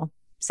digital,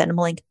 send them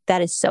a link.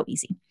 That is so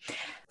easy.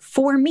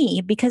 For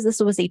me, because this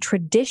was a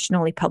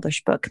traditionally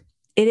published book,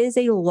 it is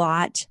a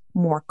lot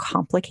more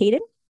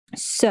complicated.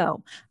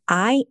 So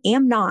I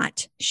am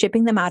not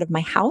shipping them out of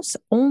my house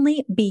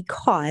only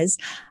because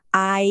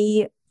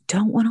I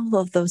don't want all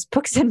of those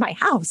books in my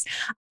house,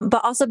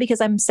 but also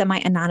because I'm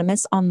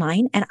semi-anonymous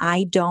online and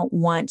I don't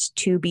want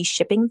to be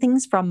shipping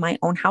things from my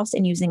own house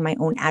and using my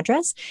own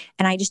address.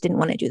 And I just didn't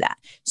want to do that.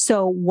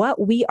 So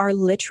what we are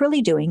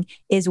literally doing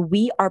is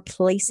we are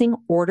placing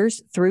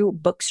orders through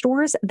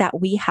bookstores that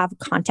we have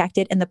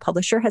contacted, and the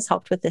publisher has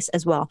helped with this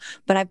as well.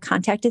 But I've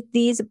contacted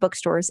these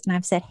bookstores and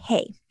I've said,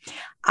 hey,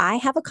 I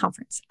have a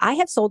conference. I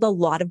have sold a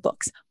lot of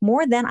books,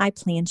 more than I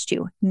planned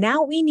to.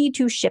 Now we need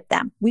to ship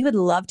them. We would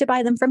love to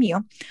buy them from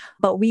you,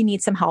 but we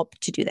need some help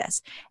to do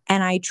this.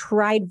 And I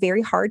tried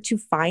very hard to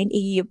find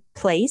a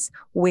place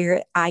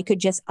where I could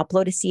just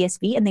upload a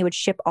CSV and they would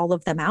ship all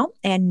of them out,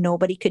 and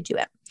nobody could do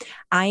it.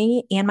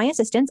 I and my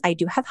assistants, I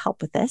do have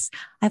help with this.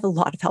 I have a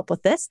lot of help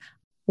with this.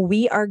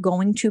 We are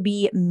going to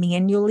be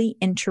manually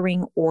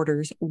entering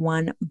orders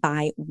one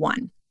by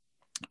one.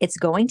 It's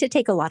going to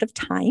take a lot of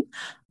time,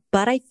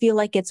 but I feel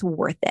like it's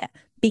worth it,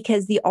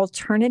 because the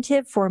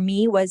alternative for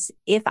me was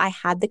if I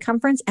had the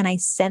conference and I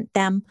sent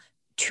them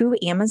to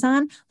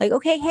Amazon, like,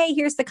 okay, hey,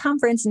 here's the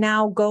conference.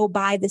 Now go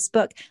buy this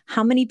book.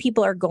 How many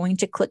people are going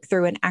to click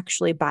through and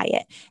actually buy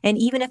it? And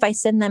even if I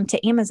send them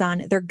to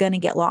Amazon, they're going to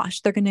get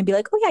lost. They're going to be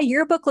like, oh yeah,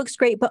 your book looks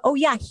great, but oh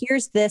yeah,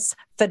 here's this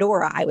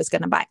fedora I was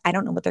going to buy. I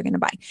don't know what they're going to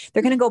buy.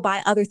 They're going to go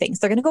buy other things.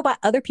 They're going to go buy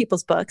other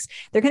people's books.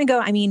 They're going to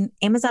go,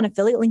 Amazon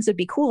affiliate links would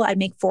be cool. I'd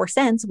make 4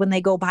 cents when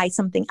they go buy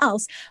something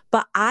else.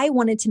 But I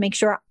wanted to make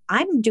sure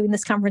I'm doing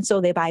this conference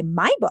so they buy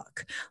my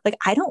book. Like,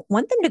 I don't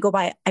want them to go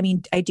buy,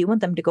 I do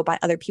want them to go buy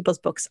other people's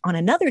books on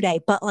another day,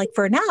 but like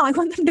for now, I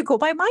want them to go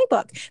buy my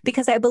book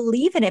because I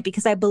believe in it,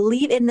 because I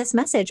believe in this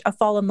message of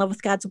fall in love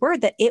with God's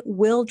word, that it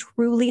will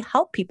truly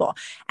help people.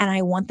 And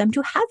I want them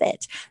to have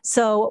it.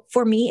 So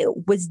for me,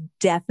 it was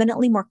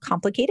definitely more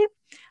complicated.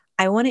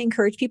 I want to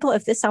encourage people,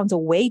 if this sounds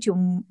way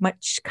too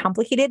much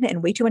complicated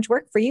and way too much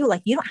work for you,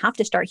 like you don't have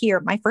to start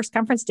here. My first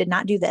conference did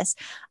not do this,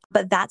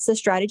 but that's the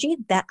strategy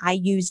that I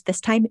used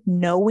this time,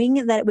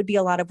 knowing that it would be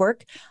a lot of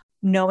work,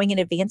 knowing in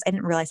advance. I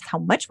didn't realize how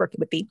much work it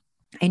would be.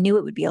 I knew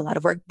it would be a lot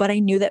of work, but I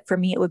knew that for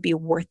me, it would be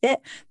worth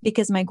it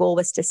because my goal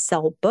was to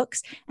sell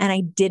books. And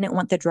I didn't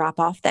want the drop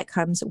off that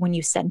comes when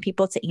you send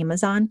people to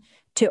Amazon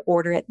to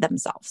order it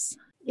themselves.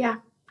 Yeah.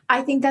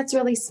 I think that's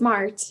really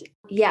smart.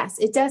 Yes,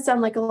 it does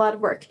sound like a lot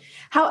of work.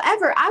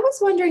 However, I was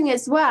wondering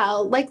as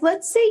well, like,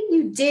 let's say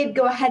you did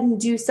go ahead and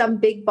do some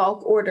big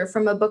bulk order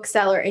from a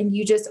bookseller and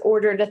you just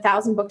ordered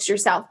 1,000 books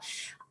yourself.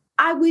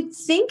 I would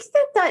think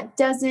that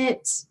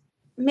doesn't,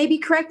 maybe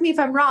correct me if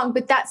I'm wrong,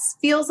 but that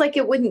feels like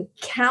it wouldn't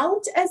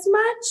count as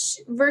much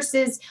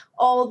versus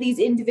all these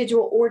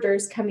individual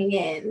orders coming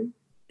in.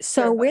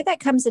 So where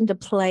that comes into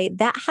play,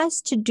 that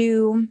has to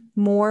do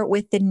more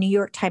with the New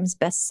York Times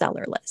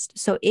bestseller list.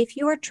 So if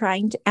you are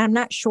trying to, I'm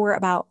not sure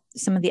about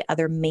some of the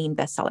other main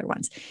bestseller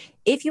ones.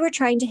 If you are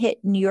trying to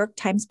hit New York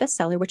Times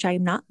bestseller, which I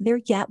am not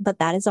there yet, but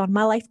that is on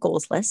my life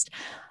goals list,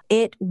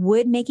 it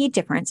would make a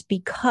difference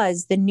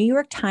because the New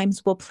York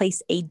Times will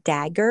place a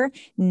dagger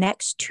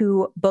next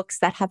to books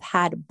that have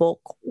had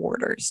bulk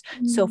orders.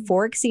 So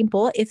for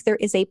example, if there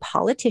is a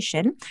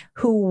politician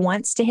who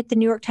wants to hit the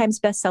New York Times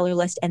bestseller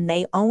list and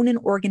they own an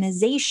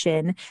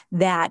organization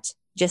that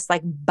just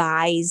like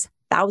buys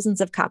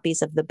thousands of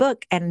copies of the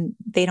book, and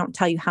they don't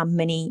tell you how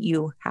many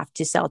you have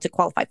to sell to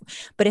qualify.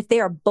 But if they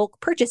are bulk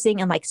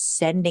purchasing and like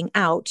sending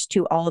out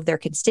to all of their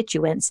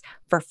constituents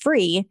for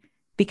free,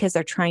 because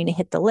they're trying to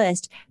hit the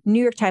list,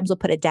 New York Times will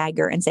put a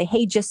dagger and say,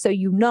 hey, just so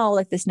you know,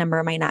 like this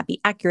number might not be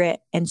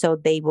accurate. And so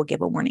they will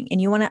give a warning. And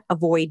you want to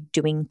avoid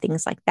doing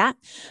things like that.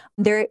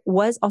 There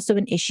was also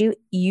an issue.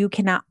 You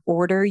cannot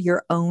order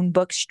your own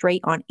book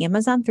straight on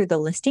Amazon through the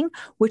listing,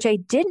 which I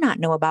did not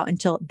know about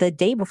until the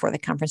day before the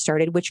conference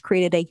started, which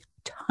created a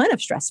ton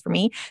of stress for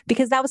me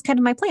because that was kind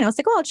of my plan. I was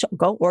like, oh, I'll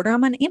go order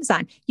them on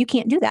Amazon. You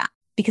can't do that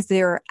because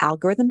they're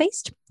algorithm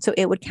based. So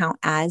it would count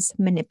as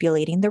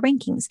manipulating the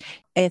rankings.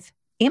 If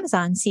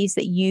Amazon sees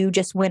that you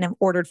just went and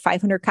ordered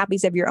 500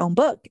 copies of your own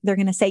book, they're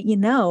going to say,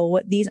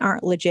 these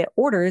aren't legit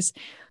orders.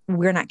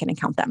 We're not going to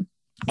count them.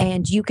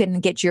 And you can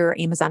get your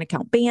Amazon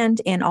account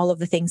banned and all of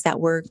the things that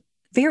were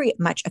very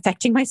much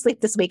affecting my sleep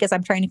this week as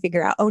I'm trying to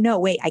figure out, oh no,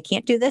 wait, I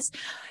can't do this.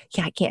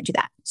 Yeah, I can't do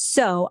that.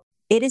 So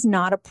it is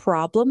not a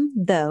problem,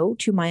 though,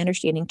 to my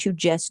understanding, to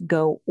just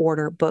go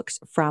order books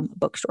from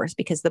bookstores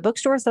because the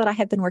bookstores that I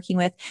have been working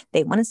with,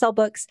 they want to sell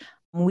books.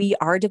 We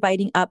are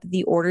dividing up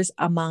the orders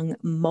among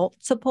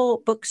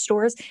multiple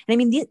bookstores. And I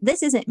mean,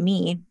 this isn't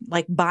me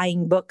like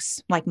buying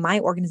books, like my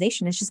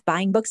organization is just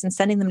buying books and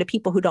sending them to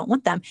people who don't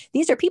want them.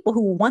 These are people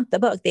who want the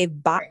book.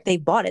 They've bought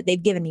it.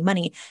 They've given me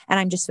money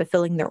and I'm just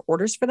fulfilling their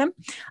orders for them.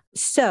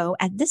 So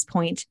at this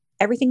point,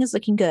 everything is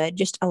looking good,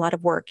 just a lot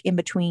of work in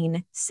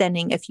between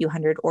sending a few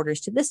hundred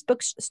orders to this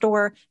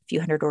bookstore, a few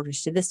hundred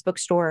orders to this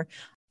bookstore.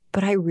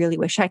 But I really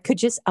wish I could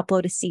just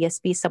upload a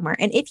CSV somewhere.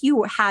 And if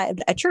you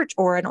had a church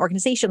or an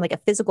organization, like a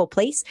physical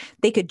place,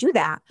 they could do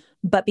that.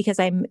 But because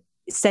I'm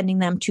sending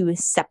them to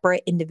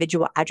separate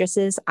individual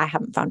addresses, I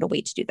haven't found a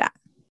way to do that.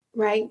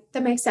 Right.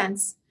 That makes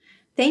sense.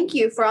 Thank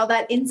you for all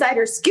that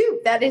insider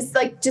scoop. That is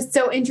like just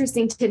so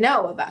interesting to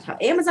know about how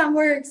Amazon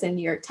works and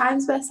New York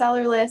Times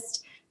bestseller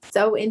list.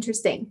 So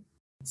interesting.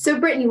 So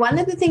Brittany, one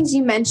of the things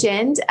you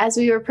mentioned as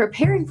we were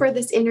preparing for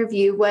this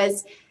interview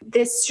was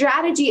this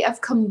strategy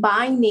of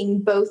combining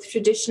both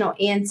traditional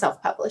and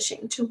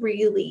self-publishing to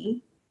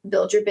really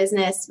build your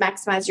business,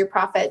 maximize your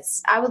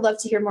profits. I would love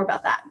to hear more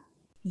about that.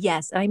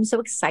 Yes, I'm so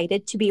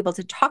excited to be able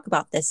to talk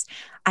about this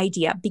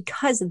idea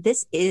because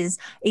this is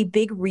a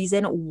big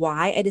reason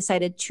why I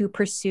decided to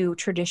pursue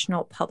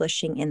traditional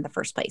publishing in the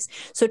first place.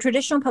 So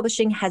traditional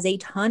publishing has a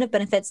ton of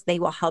benefits. They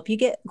will help you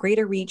get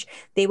greater reach.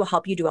 They will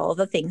help you do all of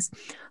the things.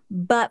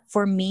 But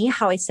for me,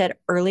 how I said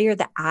earlier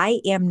that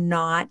I am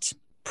not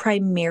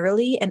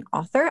primarily an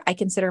author, I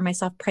consider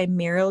myself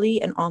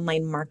primarily an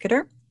online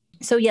marketer.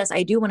 So yes,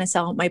 I do want to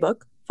sell my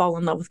book, Fall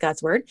in Love with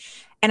God's Word.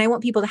 And I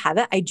want people to have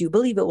it. I do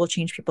believe it will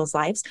change people's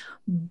lives.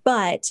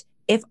 But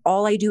if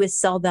all I do is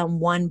sell them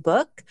one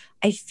book,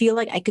 I feel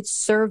like I could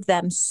serve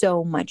them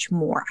so much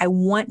more. I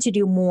want to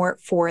do more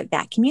for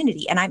that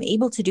community. And I'm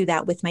able to do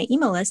that with my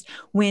email list.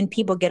 When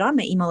people get on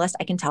my email list,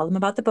 I can tell them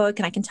about the book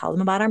and I can tell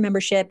them about our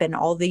membership and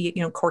all the,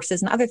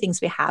 courses and other things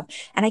we have.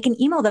 And I can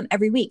email them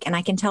every week and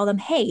I can tell them,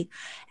 hey,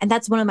 and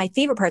that's one of my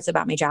favorite parts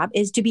about my job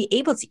is to be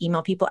able to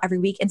email people every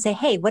week and say,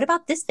 hey, what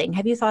about this thing?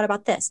 Have you thought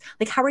about this?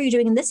 Like, how are you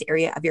doing in this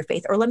area of your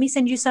faith? Or let me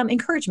send you some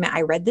encouragement.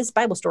 I read this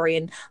Bible story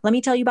and let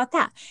me tell you about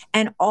that.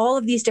 And all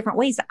of these different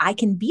ways that I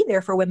can be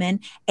there for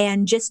women and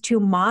just to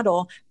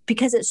model,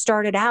 because it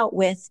started out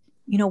with,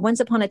 once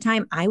upon a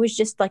time, I was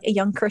just like a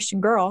young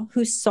Christian girl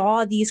who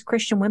saw these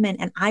Christian women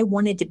and I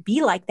wanted to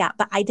be like that,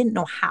 but I didn't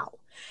know how.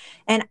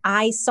 And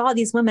I saw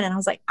these women and I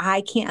was like,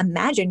 I can't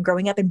imagine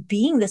growing up and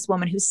being this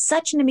woman who's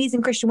such an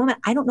amazing Christian woman.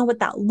 I don't know what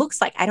that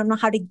looks like. I don't know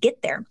how to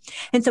get there.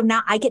 And so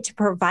now I get to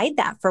provide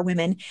that for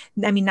women.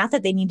 I mean, not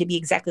that they need to be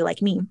exactly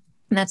like me.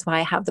 And that's why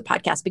I have the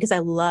podcast, because I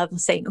love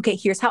saying, okay,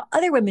 here's how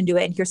other women do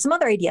it. And here's some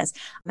other ideas.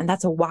 And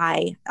that's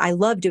why I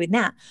love doing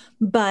that.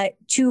 But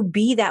to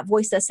be that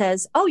voice that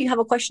says, oh, you have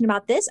a question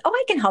about this? Oh,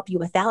 I can help you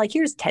with that. Like,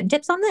 here's 10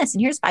 tips on this.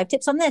 And here's 5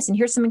 tips on this. And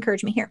here's some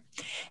encouragement here.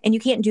 And you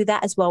can't do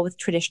that as well with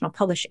traditional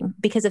publishing.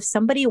 Because if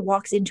somebody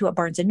walks into a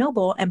Barnes &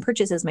 Noble and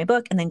purchases my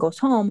book and then goes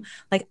home,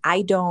 like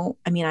I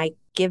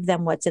give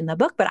them what's in the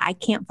book, but I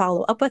can't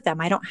follow up with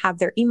them. I don't have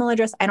their email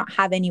address. I don't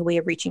have any way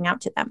of reaching out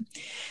to them.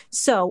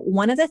 So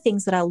one of the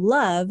things that I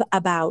love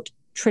about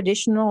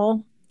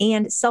traditional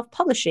and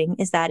self-publishing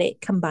is that it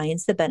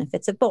combines the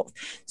benefits of both.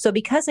 So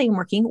because I am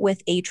working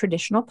with a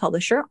traditional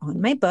publisher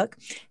on my book,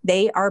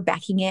 they are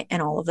backing it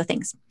and all of the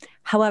things.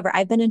 However,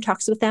 I've been in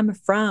talks with them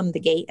from the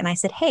gate and I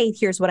said, hey,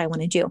 here's what I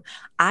want to do.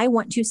 I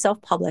want to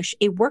self-publish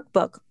a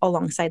workbook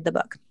alongside the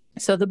book.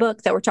 So the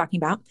book that we're talking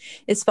about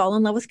is Fall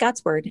in Love with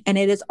God's Word. And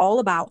it is all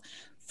about,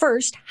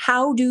 first,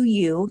 how do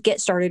you get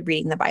started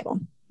reading the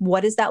Bible?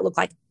 What does that look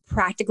like?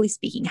 Practically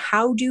speaking,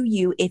 how do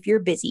you, if you're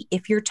busy,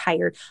 if you're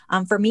tired?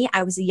 For me,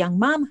 I was a young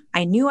mom.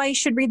 I knew I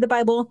should read the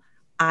Bible.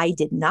 I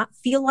did not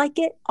feel like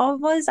it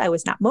always. I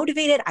was not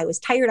motivated. I was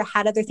tired. I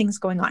had other things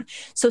going on.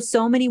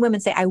 So many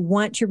women say, I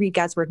want to read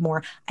God's Word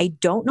more. I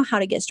don't know how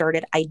to get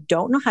started. I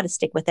don't know how to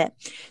stick with it.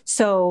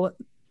 So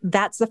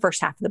that's the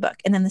first half of the book.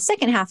 And then the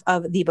second half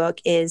of the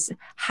book is,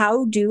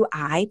 how do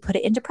I put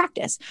it into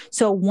practice?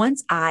 So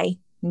once I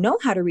know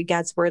how to read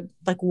God's word,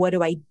 like, what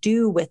do I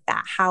do with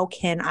that? How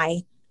can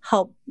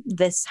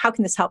this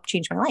help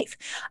change my life?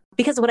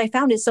 Because what I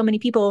found is so many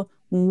people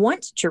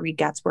want to read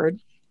God's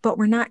word, but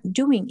we're not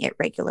doing it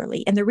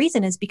regularly. And the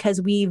reason is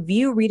because we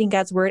view reading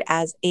God's word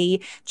as a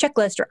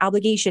checklist or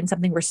obligation,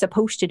 something we're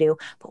supposed to do.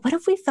 But what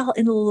if we fell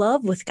in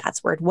love with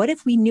God's word? What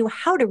if we knew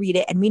how to read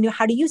it and we knew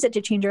how to use it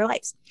to change our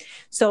lives?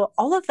 So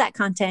all of that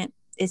content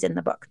is in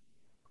the book.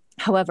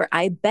 However,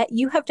 I bet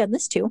you have done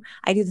this too.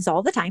 I do this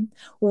all the time,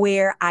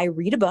 where I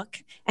read a book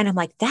and I'm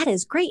like, that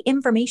is great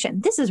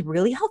information. This is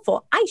really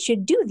helpful. I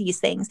should do these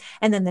things.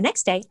 And then the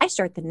next day I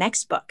start the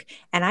next book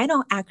and I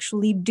don't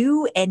actually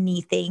do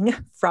anything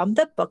from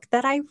the book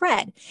that I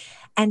read.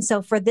 And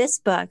so for this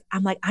book,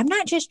 I'm like, I'm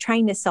not just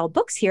trying to sell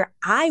books here.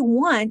 I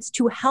want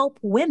to help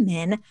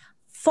women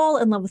fall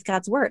in love with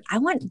God's word. I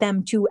want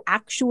them to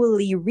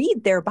actually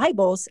read their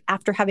Bibles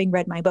after having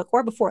read my book,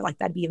 or before, like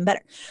that'd be even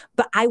better.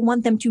 But I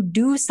want them to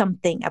do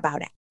something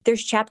about it.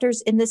 There's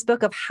chapters in this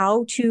book of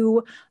how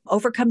to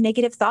overcome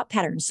negative thought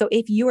patterns. So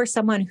if you are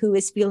someone who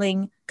is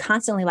feeling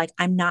constantly like,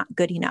 I'm not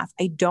good enough,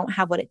 I don't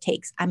have what it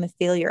takes, I'm a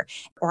failure,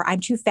 or I'm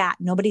too fat,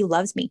 nobody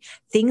loves me,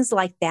 things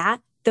like that,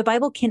 the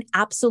Bible can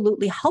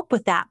absolutely help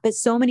with that. But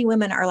so many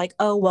women are like,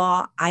 oh,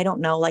 well, I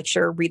don't know, like,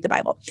 sure, read the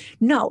Bible.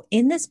 No,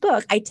 in this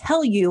book, I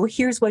tell you,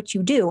 here's what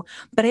you do,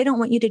 but I don't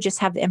want you to just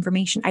have the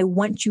information. I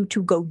want you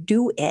to go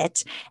do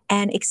it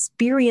and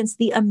experience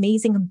the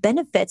amazing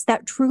benefits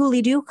that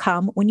truly do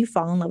come when you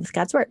fall in love with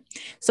God's word.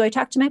 So I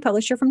talked to my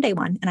publisher from day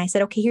one and I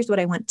said, okay, here's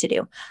what I want to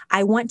do.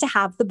 I want to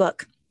have the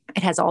book.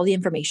 It has all the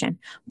information,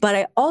 but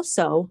I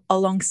also,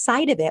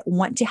 alongside of it,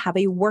 want to have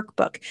a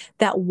workbook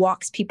that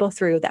walks people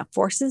through, that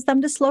forces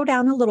them to slow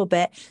down a little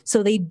bit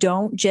so they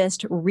don't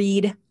just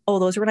read, oh,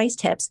 those were nice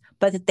tips,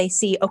 but that they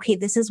see, okay,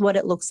 this is what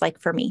it looks like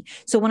for me.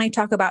 So when I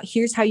talk about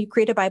here's how you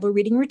create a Bible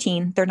reading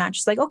routine, they're not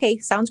just like, okay,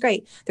 sounds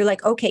great. They're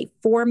like, okay,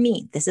 for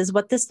me, this is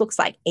what this looks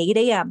like, 8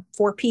 a.m.,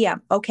 4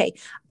 p.m. Okay.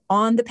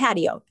 On the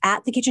patio,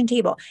 at the kitchen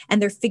table,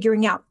 and they're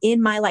figuring out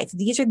in my life,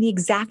 these are the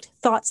exact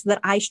thoughts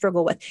that I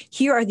struggle with.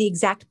 Here are the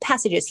exact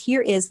passages.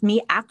 Here is me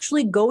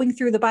actually going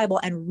through the Bible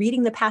and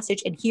reading the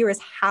passage, and here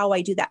is how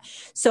I do that.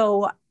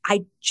 So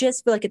I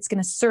just feel like it's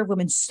going to serve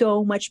women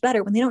so much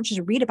better when they don't just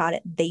read about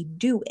it, they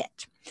do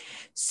it.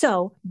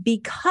 So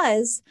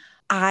because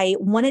I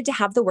wanted to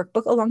have the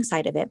workbook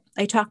alongside of it,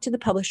 I talked to the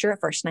publisher at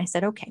first and I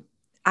said, okay,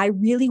 I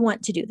really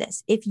want to do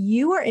this. If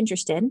you are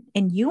interested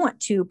and you want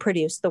to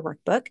produce the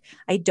workbook,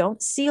 I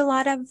don't see a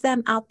lot of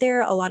them out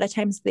there. A lot of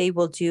times they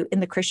will do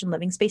in the Christian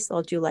living space,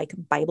 they'll do like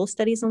Bible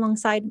studies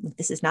alongside.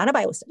 This is not a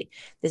Bible study.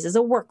 This is a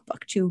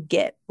workbook to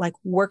get like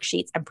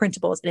worksheets and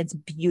printables, and it's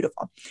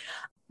beautiful.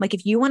 Like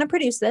if you want to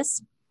produce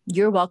this,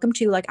 you're welcome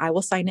to, like, I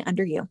will sign it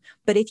under you.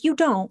 But if you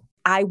don't,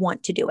 I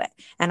want to do it.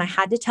 And I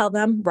had to tell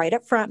them right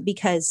up front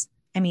because,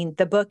 I mean,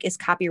 the book is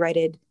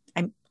copyrighted.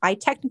 I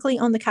technically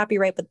own the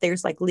copyright, but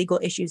there's like legal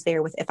issues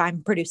there with if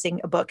I'm producing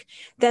a book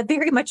that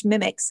very much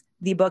mimics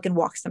the book and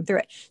walks them through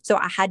it. So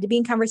I had to be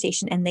in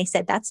conversation and they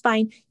said, that's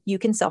fine. You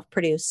can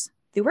self-produce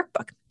the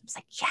workbook. I was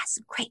like, yes,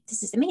 great.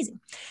 This is amazing.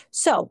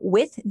 So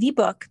with the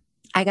book,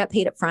 I got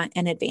paid up front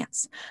in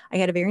advance. I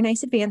got a very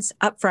nice advance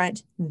up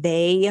front.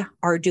 They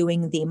are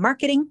doing the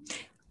marketing.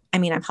 I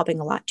mean, I'm helping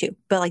a lot too,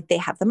 but like they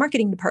have the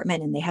marketing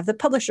department and they have the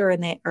publisher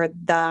and they are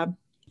the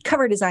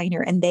cover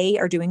designer, and they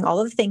are doing all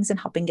of the things and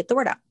helping get the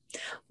word out.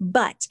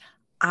 But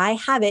I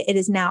have it. It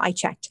is now, I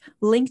checked,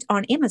 linked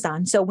on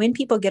Amazon. So when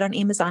people get on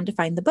Amazon to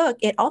find the book,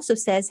 it also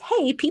says,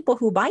 hey, people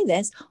who buy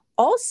this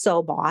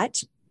also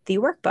bought the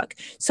workbook.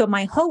 So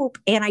my hope,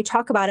 and I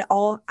talk about it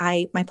all,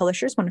 my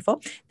publisher is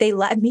wonderful. They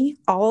let me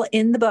all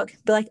in the book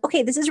be like,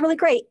 okay, this is really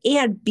great.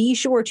 And be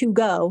sure to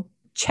go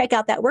check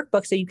out that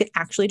workbook so you can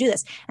actually do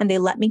this. And they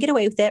let me get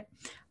away with it.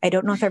 I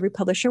don't know if every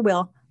publisher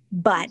will,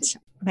 but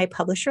my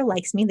publisher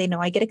likes me. They know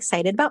I get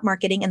excited about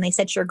marketing and they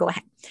said, sure, go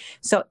ahead.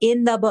 So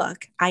in the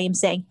book, I am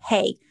saying,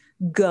 hey,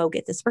 go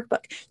get this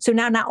workbook. So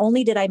now not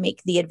only did I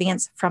make the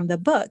advance from the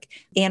book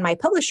and my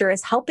publisher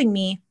is helping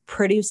me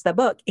produce the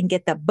book and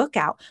get the book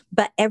out,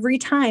 but every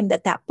time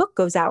that book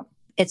goes out,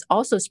 it's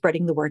also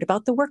spreading the word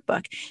about the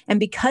workbook. And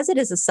because it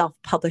is a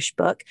self-published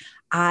book,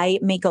 I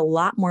make a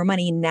lot more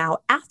money now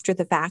after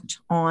the fact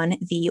on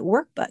the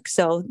workbook.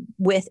 So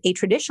with a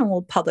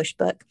traditional published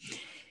book,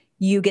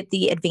 you get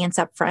the advance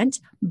up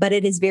front, but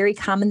it is very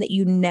common that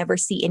you never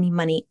see any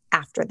money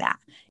after that.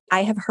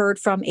 I have heard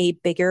from a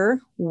bigger,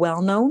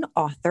 well-known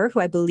author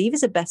who I believe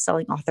is a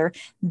best-selling author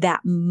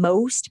that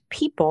most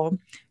people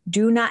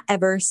do not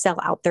ever sell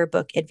out their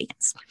book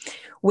advance,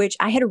 which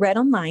I had read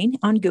online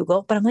on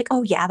Google, but I'm like,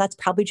 oh yeah, that's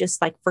probably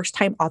just like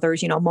first-time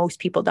authors, most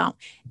people don't.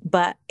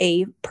 But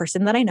a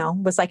person that I know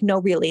was like, no,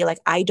 really, like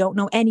I don't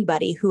know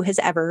anybody who has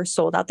ever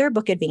sold out their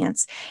book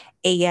advance.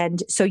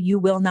 And so you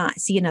will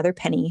not see another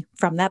penny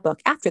from that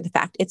book after the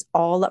fact. It's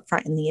all up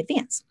front in the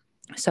advance.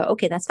 So,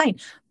 okay, that's fine.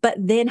 But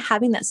then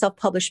having that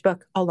self-published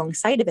book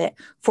alongside of it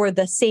for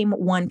the same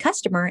one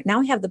customer,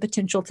 now I have the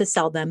potential to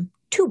sell them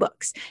 2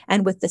 books.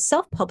 And with the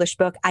self-published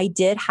book, I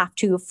did have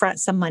to front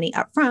some money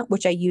up front,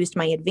 which I used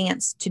my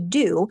advance to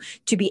do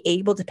to be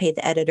able to pay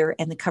the editor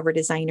and the cover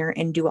designer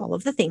and do all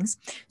of the things.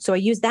 So I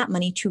used that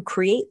money to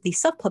create the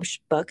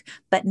self-published book.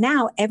 But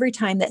now every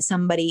time that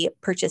somebody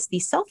purchased the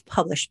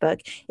self-published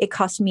book, it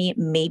cost me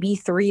maybe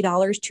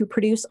 $3 to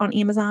produce on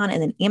Amazon.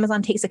 And then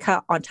Amazon takes a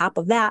cut on top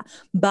of that.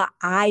 But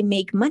I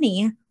make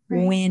money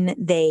when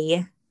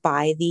they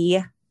buy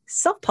the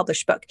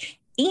self-published book.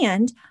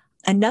 And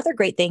another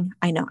great thing,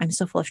 I know I'm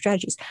so full of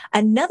strategies.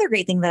 Another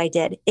great thing that I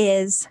did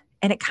is,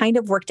 and it kind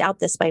of worked out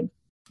this way,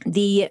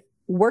 the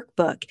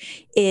workbook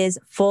is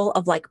full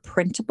of like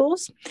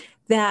printables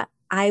that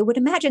I would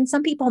imagine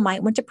some people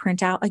might want to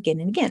print out again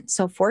and again.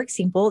 So for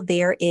example,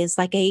 there is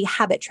like a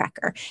habit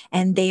tracker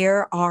and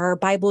there are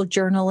Bible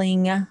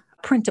journaling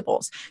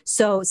printables.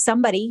 So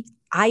somebody,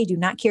 I do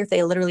not care if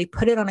they literally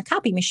put it on a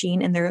copy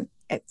machine and they're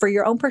for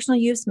your own personal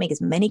use, make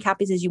as many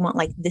copies as you want.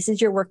 Like this is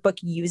your workbook,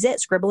 use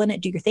it, scribble in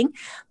it, do your thing.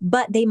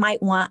 But they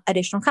might want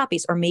additional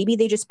copies, or maybe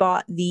they just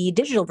bought the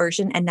digital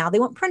version and now they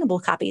want printable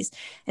copies.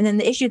 And then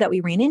the issue that we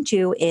ran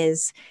into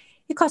is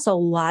it costs a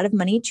lot of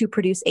money to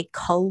produce a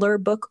color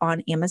book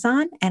on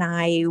Amazon. And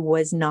I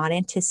was not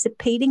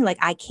anticipating, like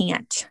I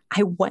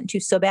want to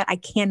so bad. I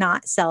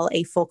cannot sell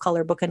a full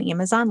color book on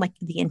Amazon, like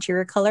the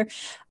interior color.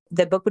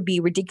 The book would be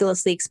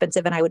ridiculously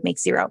expensive and I would make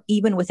zero,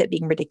 even with it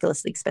being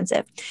ridiculously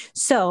expensive.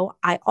 So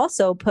I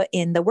also put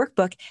in the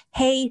workbook,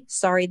 hey,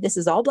 sorry, this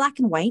is all black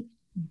and white,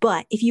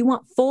 but if you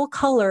want full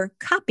color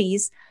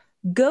copies,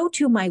 go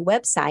to my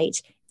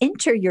website,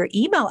 enter your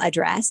email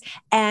address,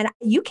 and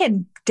you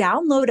can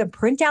download and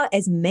print out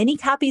as many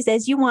copies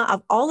as you want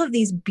of all of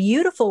these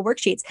beautiful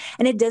worksheets.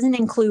 And it doesn't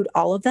include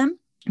all of them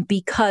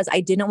because I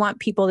didn't want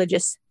people to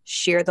just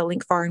share the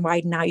link far and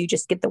wide. Now you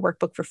just get the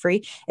workbook for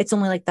free. It's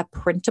only like the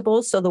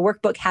printables. So the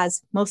workbook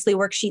has mostly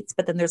worksheets,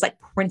 but then there's like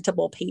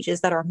printable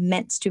pages that are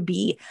meant to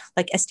be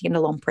like a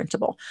standalone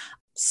printable.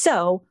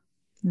 So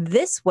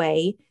this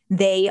way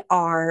they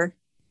are,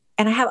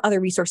 and I have other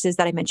resources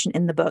that I mentioned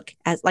in the book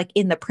as like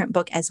in the print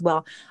book as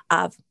well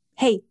of,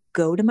 hey,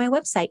 go to my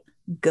website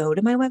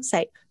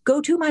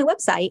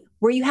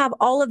where you have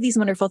all of these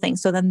wonderful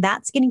things. So then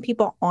that's getting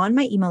people on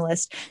my email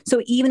list.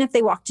 So even if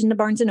they walked into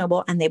Barnes &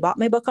 Noble and they bought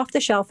my book off the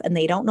shelf and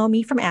they don't know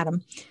me from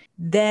Adam,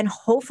 then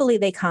hopefully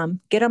they come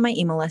get on my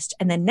email list.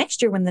 And then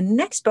next year, when the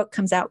next book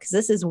comes out, because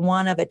this is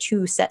one of a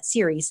 2-set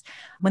series,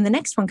 when the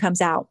next one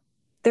comes out,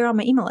 they're on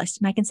my email list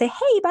and I can say,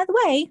 hey, by the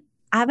way,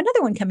 I have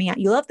another one coming out.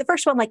 You love the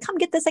first one, like come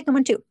get the second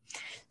one too.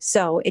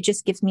 So it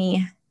just gives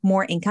me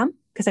more income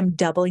because I'm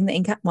doubling the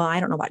income. Well, I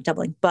don't know about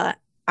doubling, but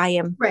I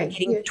am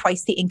getting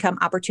twice the income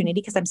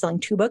opportunity because I'm selling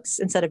 2 books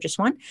instead of just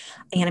one.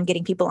 And I'm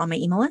getting people on my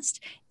email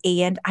list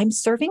and I'm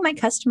serving my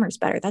customers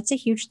better. That's a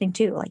huge thing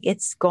too. Like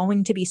it's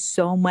going to be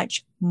so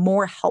much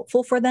more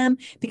helpful for them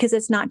because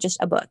it's not just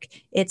a book.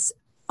 It's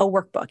a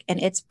workbook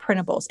and it's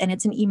printables and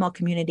it's an email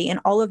community and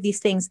all of these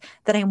things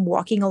that I'm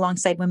walking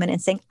alongside women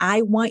and saying,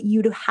 I want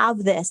you to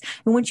have this.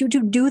 I want you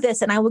to do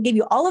this and I will give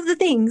you all of the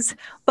things,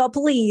 but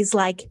please,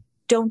 like,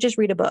 don't just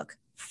read a book.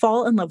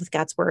 Fall in love with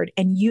God's word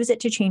and use it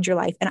to change your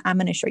life. And I'm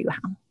going to show you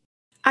how.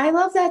 I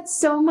love that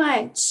so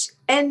much.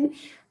 And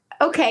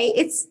okay,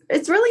 it's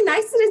really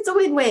nice that it's a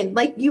win-win.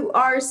 Like you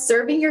are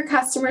serving your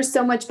customers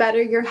so much better.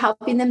 You're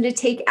helping them to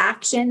take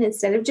action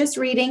instead of just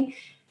reading.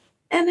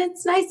 And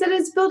it's nice that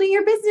it's building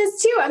your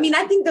business too. I mean,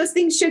 I think those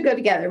things should go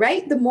together,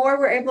 right? The more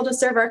we're able to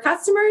serve our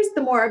customers,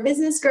 the more our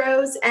business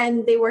grows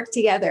and they work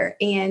together.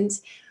 And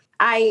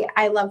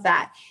I love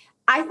that.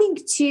 I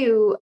think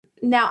too,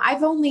 now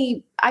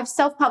I've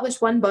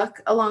self-published 1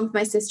 book along with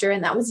my sister,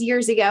 and that was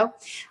years ago.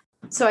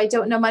 So I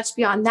don't know much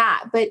beyond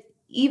that. But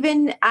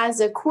even as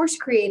a course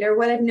creator,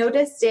 what I've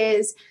noticed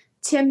is,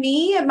 to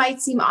me, it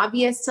might seem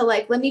obvious to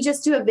like, let me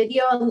just do a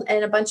video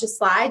and a bunch of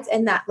slides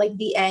and that like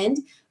the end.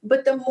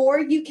 But the more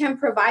you can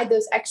provide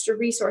those extra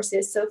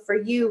resources. So for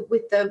you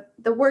with the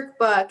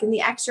workbook and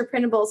the extra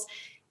printables,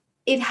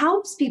 it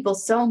helps people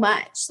so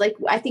much. Like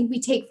I think we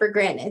take for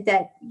granted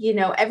that, you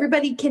know,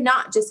 everybody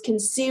cannot just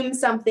consume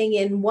something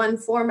in one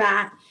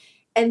format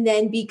and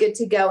then be good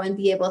to go and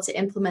be able to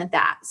implement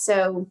that.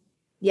 So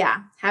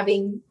yeah,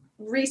 having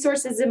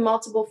resources in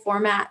multiple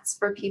formats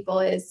for people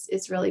is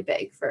really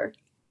big for.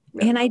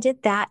 And I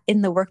did that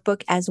in the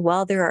workbook as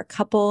well. There are a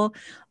couple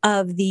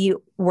of the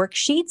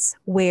worksheets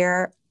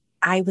where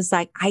I was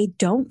like, I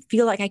don't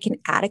feel like I can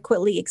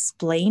adequately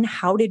explain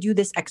how to do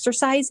this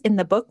exercise in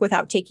the book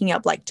without taking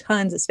up like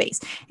tons of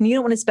space. And you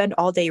don't want to spend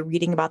all day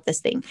reading about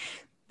this thing.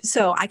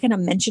 So I kind of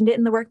mentioned it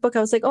in the workbook.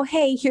 I was like, oh,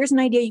 hey, here's an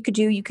idea you could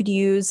do. You could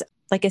use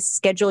like a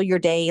schedule your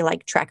day,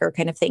 like tracker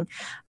kind of thing.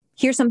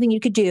 Here's something you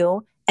could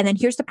do. And then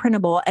here's the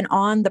printable. And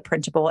on the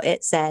printable,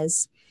 it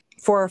says,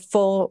 for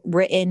full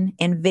written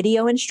and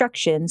video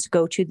instructions,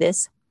 go to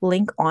this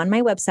link on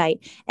my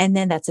website. And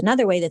then that's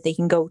another way that they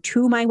can go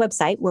to my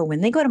website, where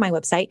when they go to my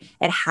website,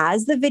 it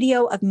has the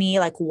video of me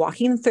like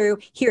walking them through.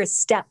 Here is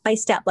step by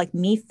step, like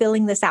me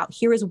filling this out.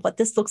 Here is what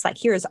this looks like.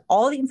 Here is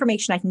all the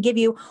information I can give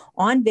you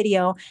on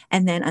video.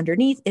 And then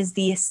underneath is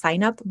the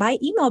sign up by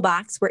email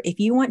box, where if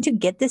you want to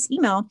get this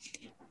email,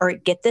 or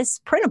get this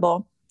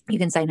printable, you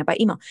can sign up by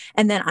email.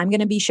 And then I'm going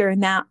to be sharing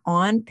that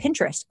on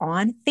Pinterest,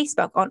 on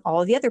Facebook, on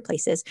all the other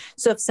places.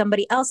 So if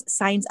somebody else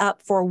signs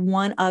up for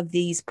one of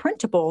these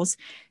printables,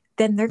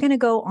 then they're going to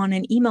go on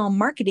an email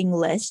marketing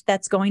list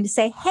that's going to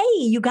say, hey,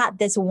 you got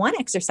this one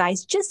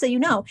exercise, just so you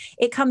know,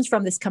 it comes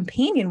from this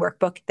companion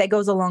workbook that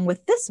goes along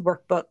with this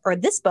workbook or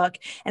this book.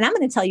 And I'm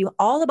going to tell you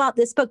all about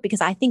this book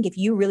because I think if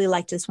you really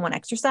liked this one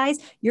exercise,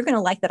 you're going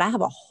to like that I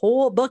have a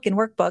whole book and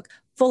workbook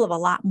full of a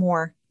lot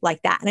more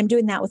like that. And I'm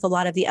doing that with a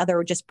lot of the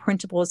other just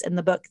printables in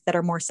the book that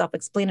are more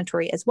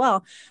self-explanatory as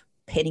well,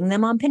 pinning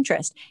them on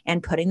Pinterest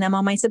and putting them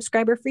on my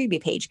subscriber freebie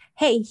page.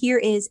 Hey, here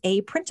is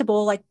a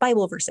printable like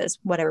Bible verses,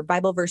 whatever,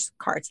 Bible verse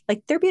cards.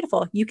 Like they're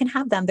beautiful. You can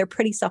have them. They're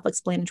pretty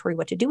self-explanatory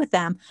what to do with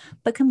them,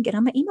 but come get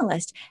on my email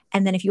list.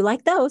 And then if you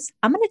like those,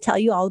 I'm going to tell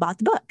you all about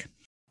the book.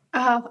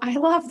 Oh, I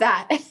love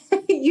that.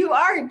 You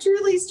are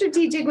truly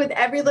strategic with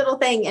every little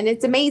thing. And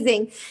it's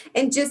amazing.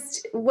 And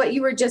just what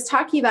you were just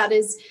talking about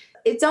is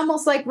it's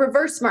almost like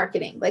reverse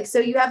marketing. Like, so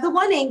you have the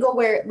one angle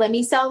where let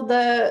me sell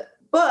the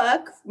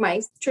book,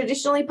 my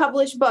traditionally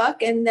published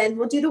book, and then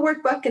we'll do the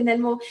workbook, and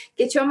then we'll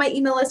get you on my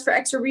email list for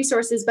extra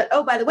resources. But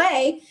oh, by the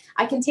way,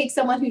 I can take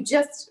someone who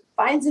just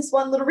finds this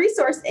one little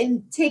resource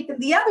and take them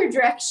the other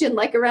direction,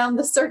 like around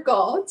the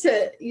circle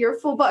to your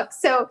full book.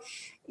 So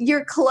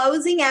you're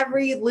closing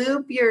every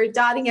loop, you're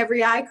dotting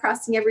every I,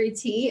 crossing every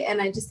T.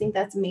 And I just think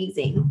that's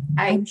amazing.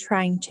 I'm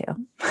trying to.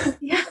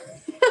 Yeah.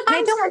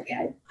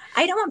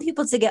 I don't want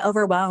people to get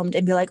overwhelmed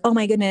and be like, oh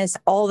my goodness,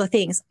 all the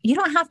things. You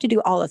don't have to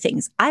do all the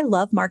things. I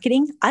love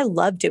marketing. I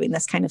love doing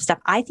this kind of stuff.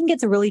 I think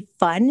it's really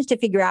fun to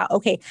figure out,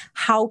 okay,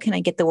 how can I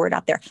get the word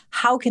out there?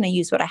 How can I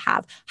use what I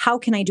have? How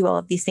can I do all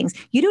of these things?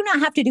 You do not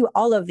have to do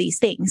all of these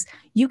things.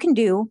 You can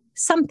do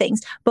some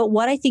things, but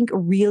what I think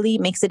really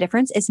makes a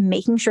difference is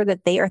making sure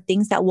that they are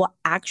things that will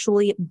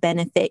actually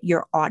benefit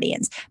your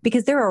audience.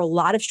 Because there are a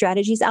lot of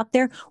strategies out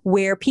there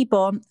where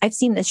I've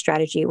seen this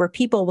strategy where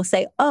people will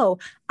say, oh,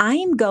 I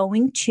am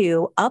going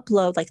to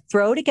upload, like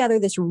throw together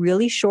this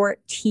really short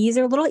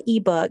teaser little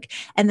ebook,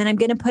 and then I'm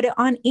going to put it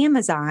on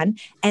Amazon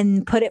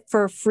and put it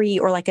for free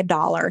or like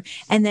 $1.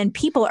 And then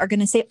people are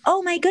going to say,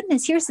 oh my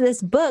goodness, here's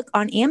this book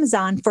on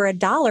Amazon for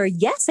 $1.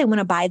 Yes, I want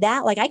to buy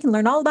that. Like I can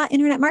learn all about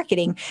internet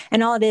marketing.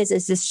 And all it is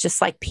this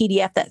just like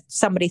PDF that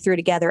somebody threw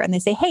together. And they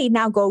say, hey,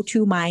 now go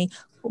to my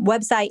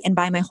website and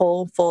buy my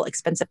whole full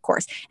expensive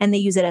course. And they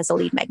use it as a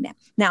lead magnet.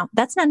 Now,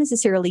 that's not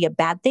necessarily a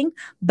bad thing,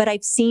 but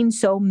I've seen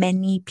so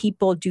many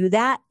people do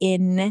that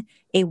in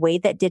a way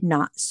that did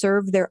not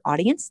serve their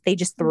audience. They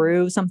just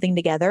threw something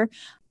together.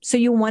 So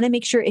you want to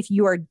make sure if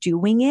you are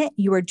doing it,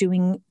 you are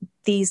doing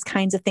these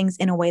kinds of things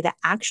in a way that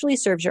actually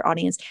serves your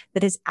audience,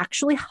 that is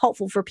actually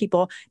helpful for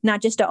people,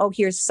 not just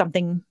here's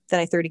something that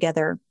I threw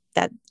together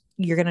that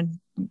you're going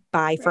to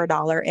buy for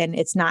 $1 and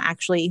it's not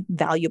actually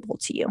valuable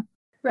to you.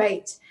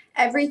 Right.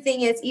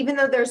 Everything is, even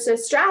though there's a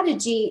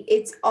strategy,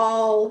 it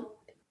all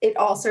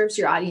serves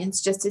your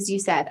audience, just as you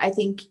said. I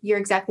think you're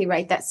exactly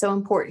right. That's so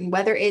important.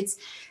 Whether it's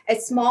a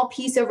small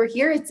piece over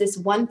here, it's this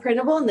one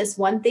printable and this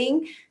one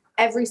thing,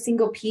 every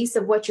single piece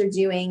of what you're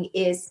doing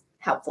is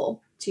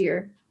helpful to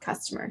your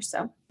customer.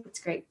 So it's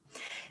great.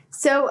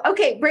 So,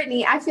 okay,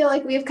 Brittany, I feel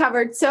like we've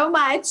covered so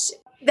much.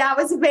 That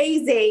was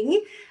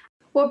amazing.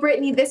 Well,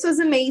 Brittany, this was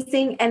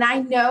amazing. And I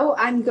know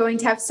I'm going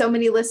to have so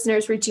many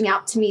listeners reaching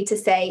out to me to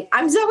say,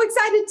 I'm so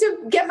excited to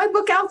get my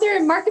book out there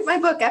and market my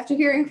book after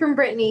hearing from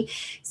Brittany.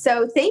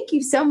 So thank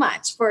you so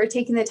much for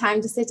taking the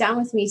time to sit down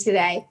with me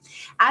today.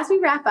 As we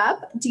wrap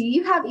up, do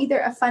you have either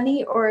a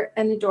funny or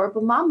an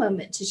adorable mom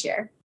moment to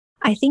share?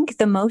 I think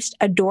the most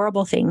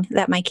adorable thing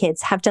that my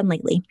kids have done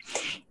lately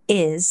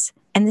is,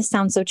 and this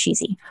sounds so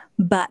cheesy,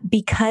 but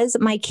because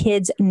my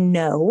kids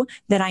know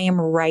that I am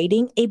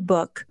writing a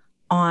book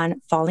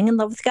on falling in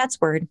love with God's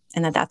word,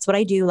 and that's what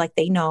I do. Like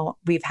they know,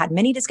 we've had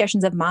many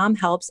discussions of mom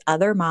helps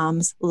other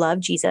moms love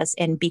Jesus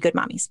and be good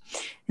mommies.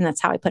 And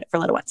that's how I put it for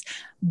little ones.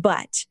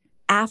 But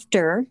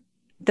after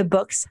the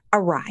books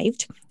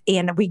arrived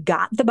and we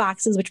got the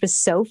boxes, which was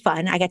so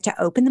fun, I got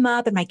to open them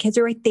up and my kids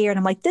are right there. And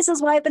I'm like, this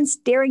is why I've been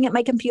staring at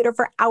my computer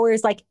for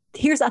hours. Like,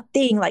 here's a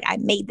thing, like I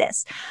made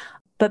this.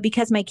 But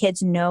because my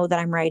kids know that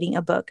I'm writing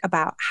a book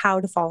about how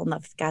to fall in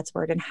love with God's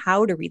word and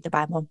how to read the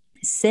Bible,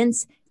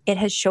 since it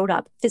has showed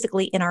up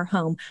physically in our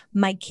home,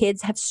 my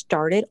kids have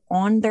started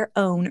on their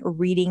own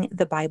reading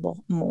the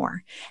Bible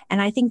more.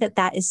 And I think that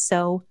that is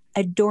so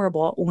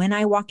adorable when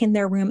I walk in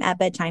their room at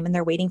bedtime and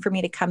they're waiting for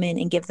me to come in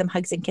and give them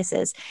hugs and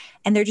kisses.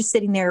 And they're just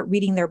sitting there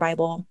reading their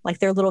Bible, like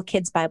their little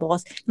kids'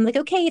 Bibles. I'm like,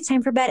 okay, it's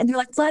time for bed. And they're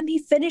like, let me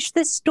finish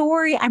this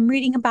story. I'm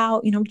reading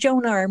about,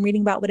 Jonah, or I'm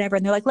reading about whatever.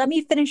 And they're like, let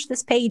me finish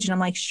this page. And I'm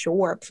like,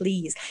 sure,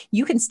 please.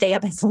 You can stay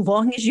up as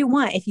long as you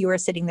want if you are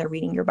sitting there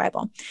reading your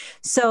Bible.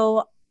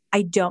 So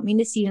I don't mean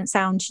to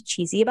sound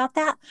cheesy about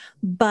that,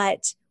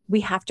 but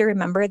we have to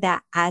remember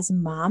that as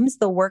moms,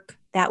 the work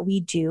that we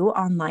do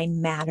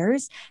online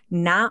matters,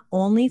 not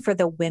only for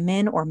the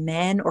women or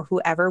men or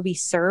whoever we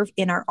serve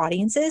in our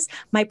audiences.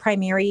 My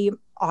primary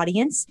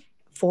audience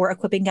for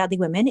Equipping Godly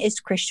Women is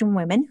Christian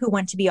women who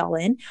want to be all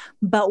in.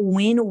 But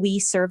when we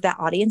serve that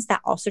audience,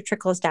 that also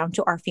trickles down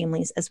to our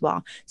families as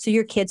well. So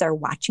your kids are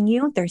watching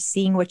you. They're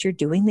seeing what you're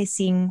doing. They're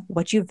seeing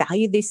what you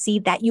value. They see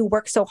that you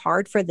work so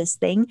hard for this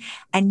thing,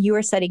 and you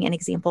are setting an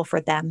example for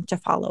them to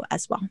follow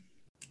as well.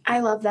 I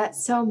love that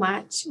so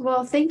much.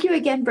 Well, thank you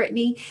again,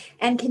 Brittany.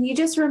 And can you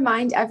just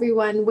remind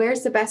everyone,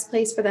 where's the best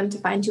place for them to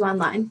find you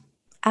online?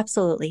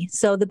 Absolutely.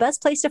 So the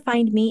best place to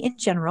find me in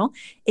general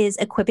is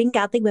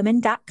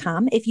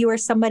equippinggodlywomen.com. If you are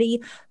somebody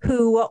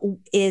who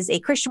is a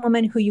Christian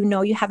woman who you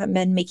know you haven't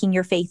been making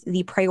your faith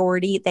the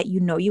priority that you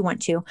know you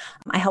want to,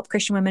 I help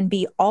Christian women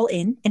be all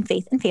in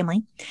faith and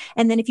family.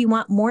 And then if you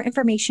want more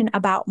information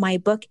about my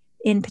book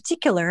in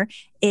particular,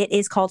 it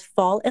is called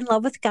Fall in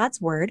Love with God's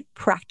Word,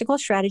 Practical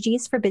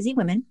Strategies for Busy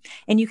Women.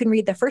 And you can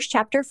read the first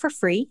chapter for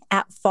free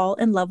at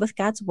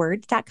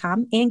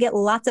fallinlovewithgodsword.com and get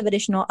lots of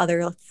additional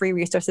other free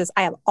resources.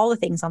 I have all the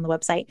things on the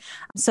website.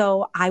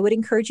 So I would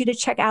encourage you to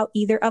check out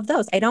either of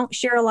those. I don't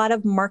share a lot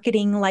of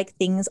marketing like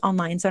things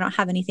online, so I don't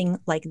have anything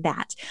like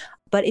that.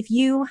 But if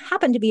you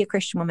happen to be a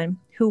Christian woman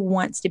who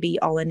wants to be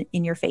all in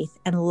your faith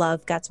and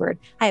love God's Word,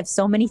 I have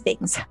so many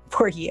things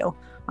for you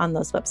on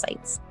those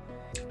websites.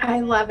 I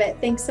love it.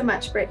 Thanks so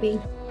much, Brittany.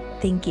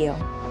 Thank you.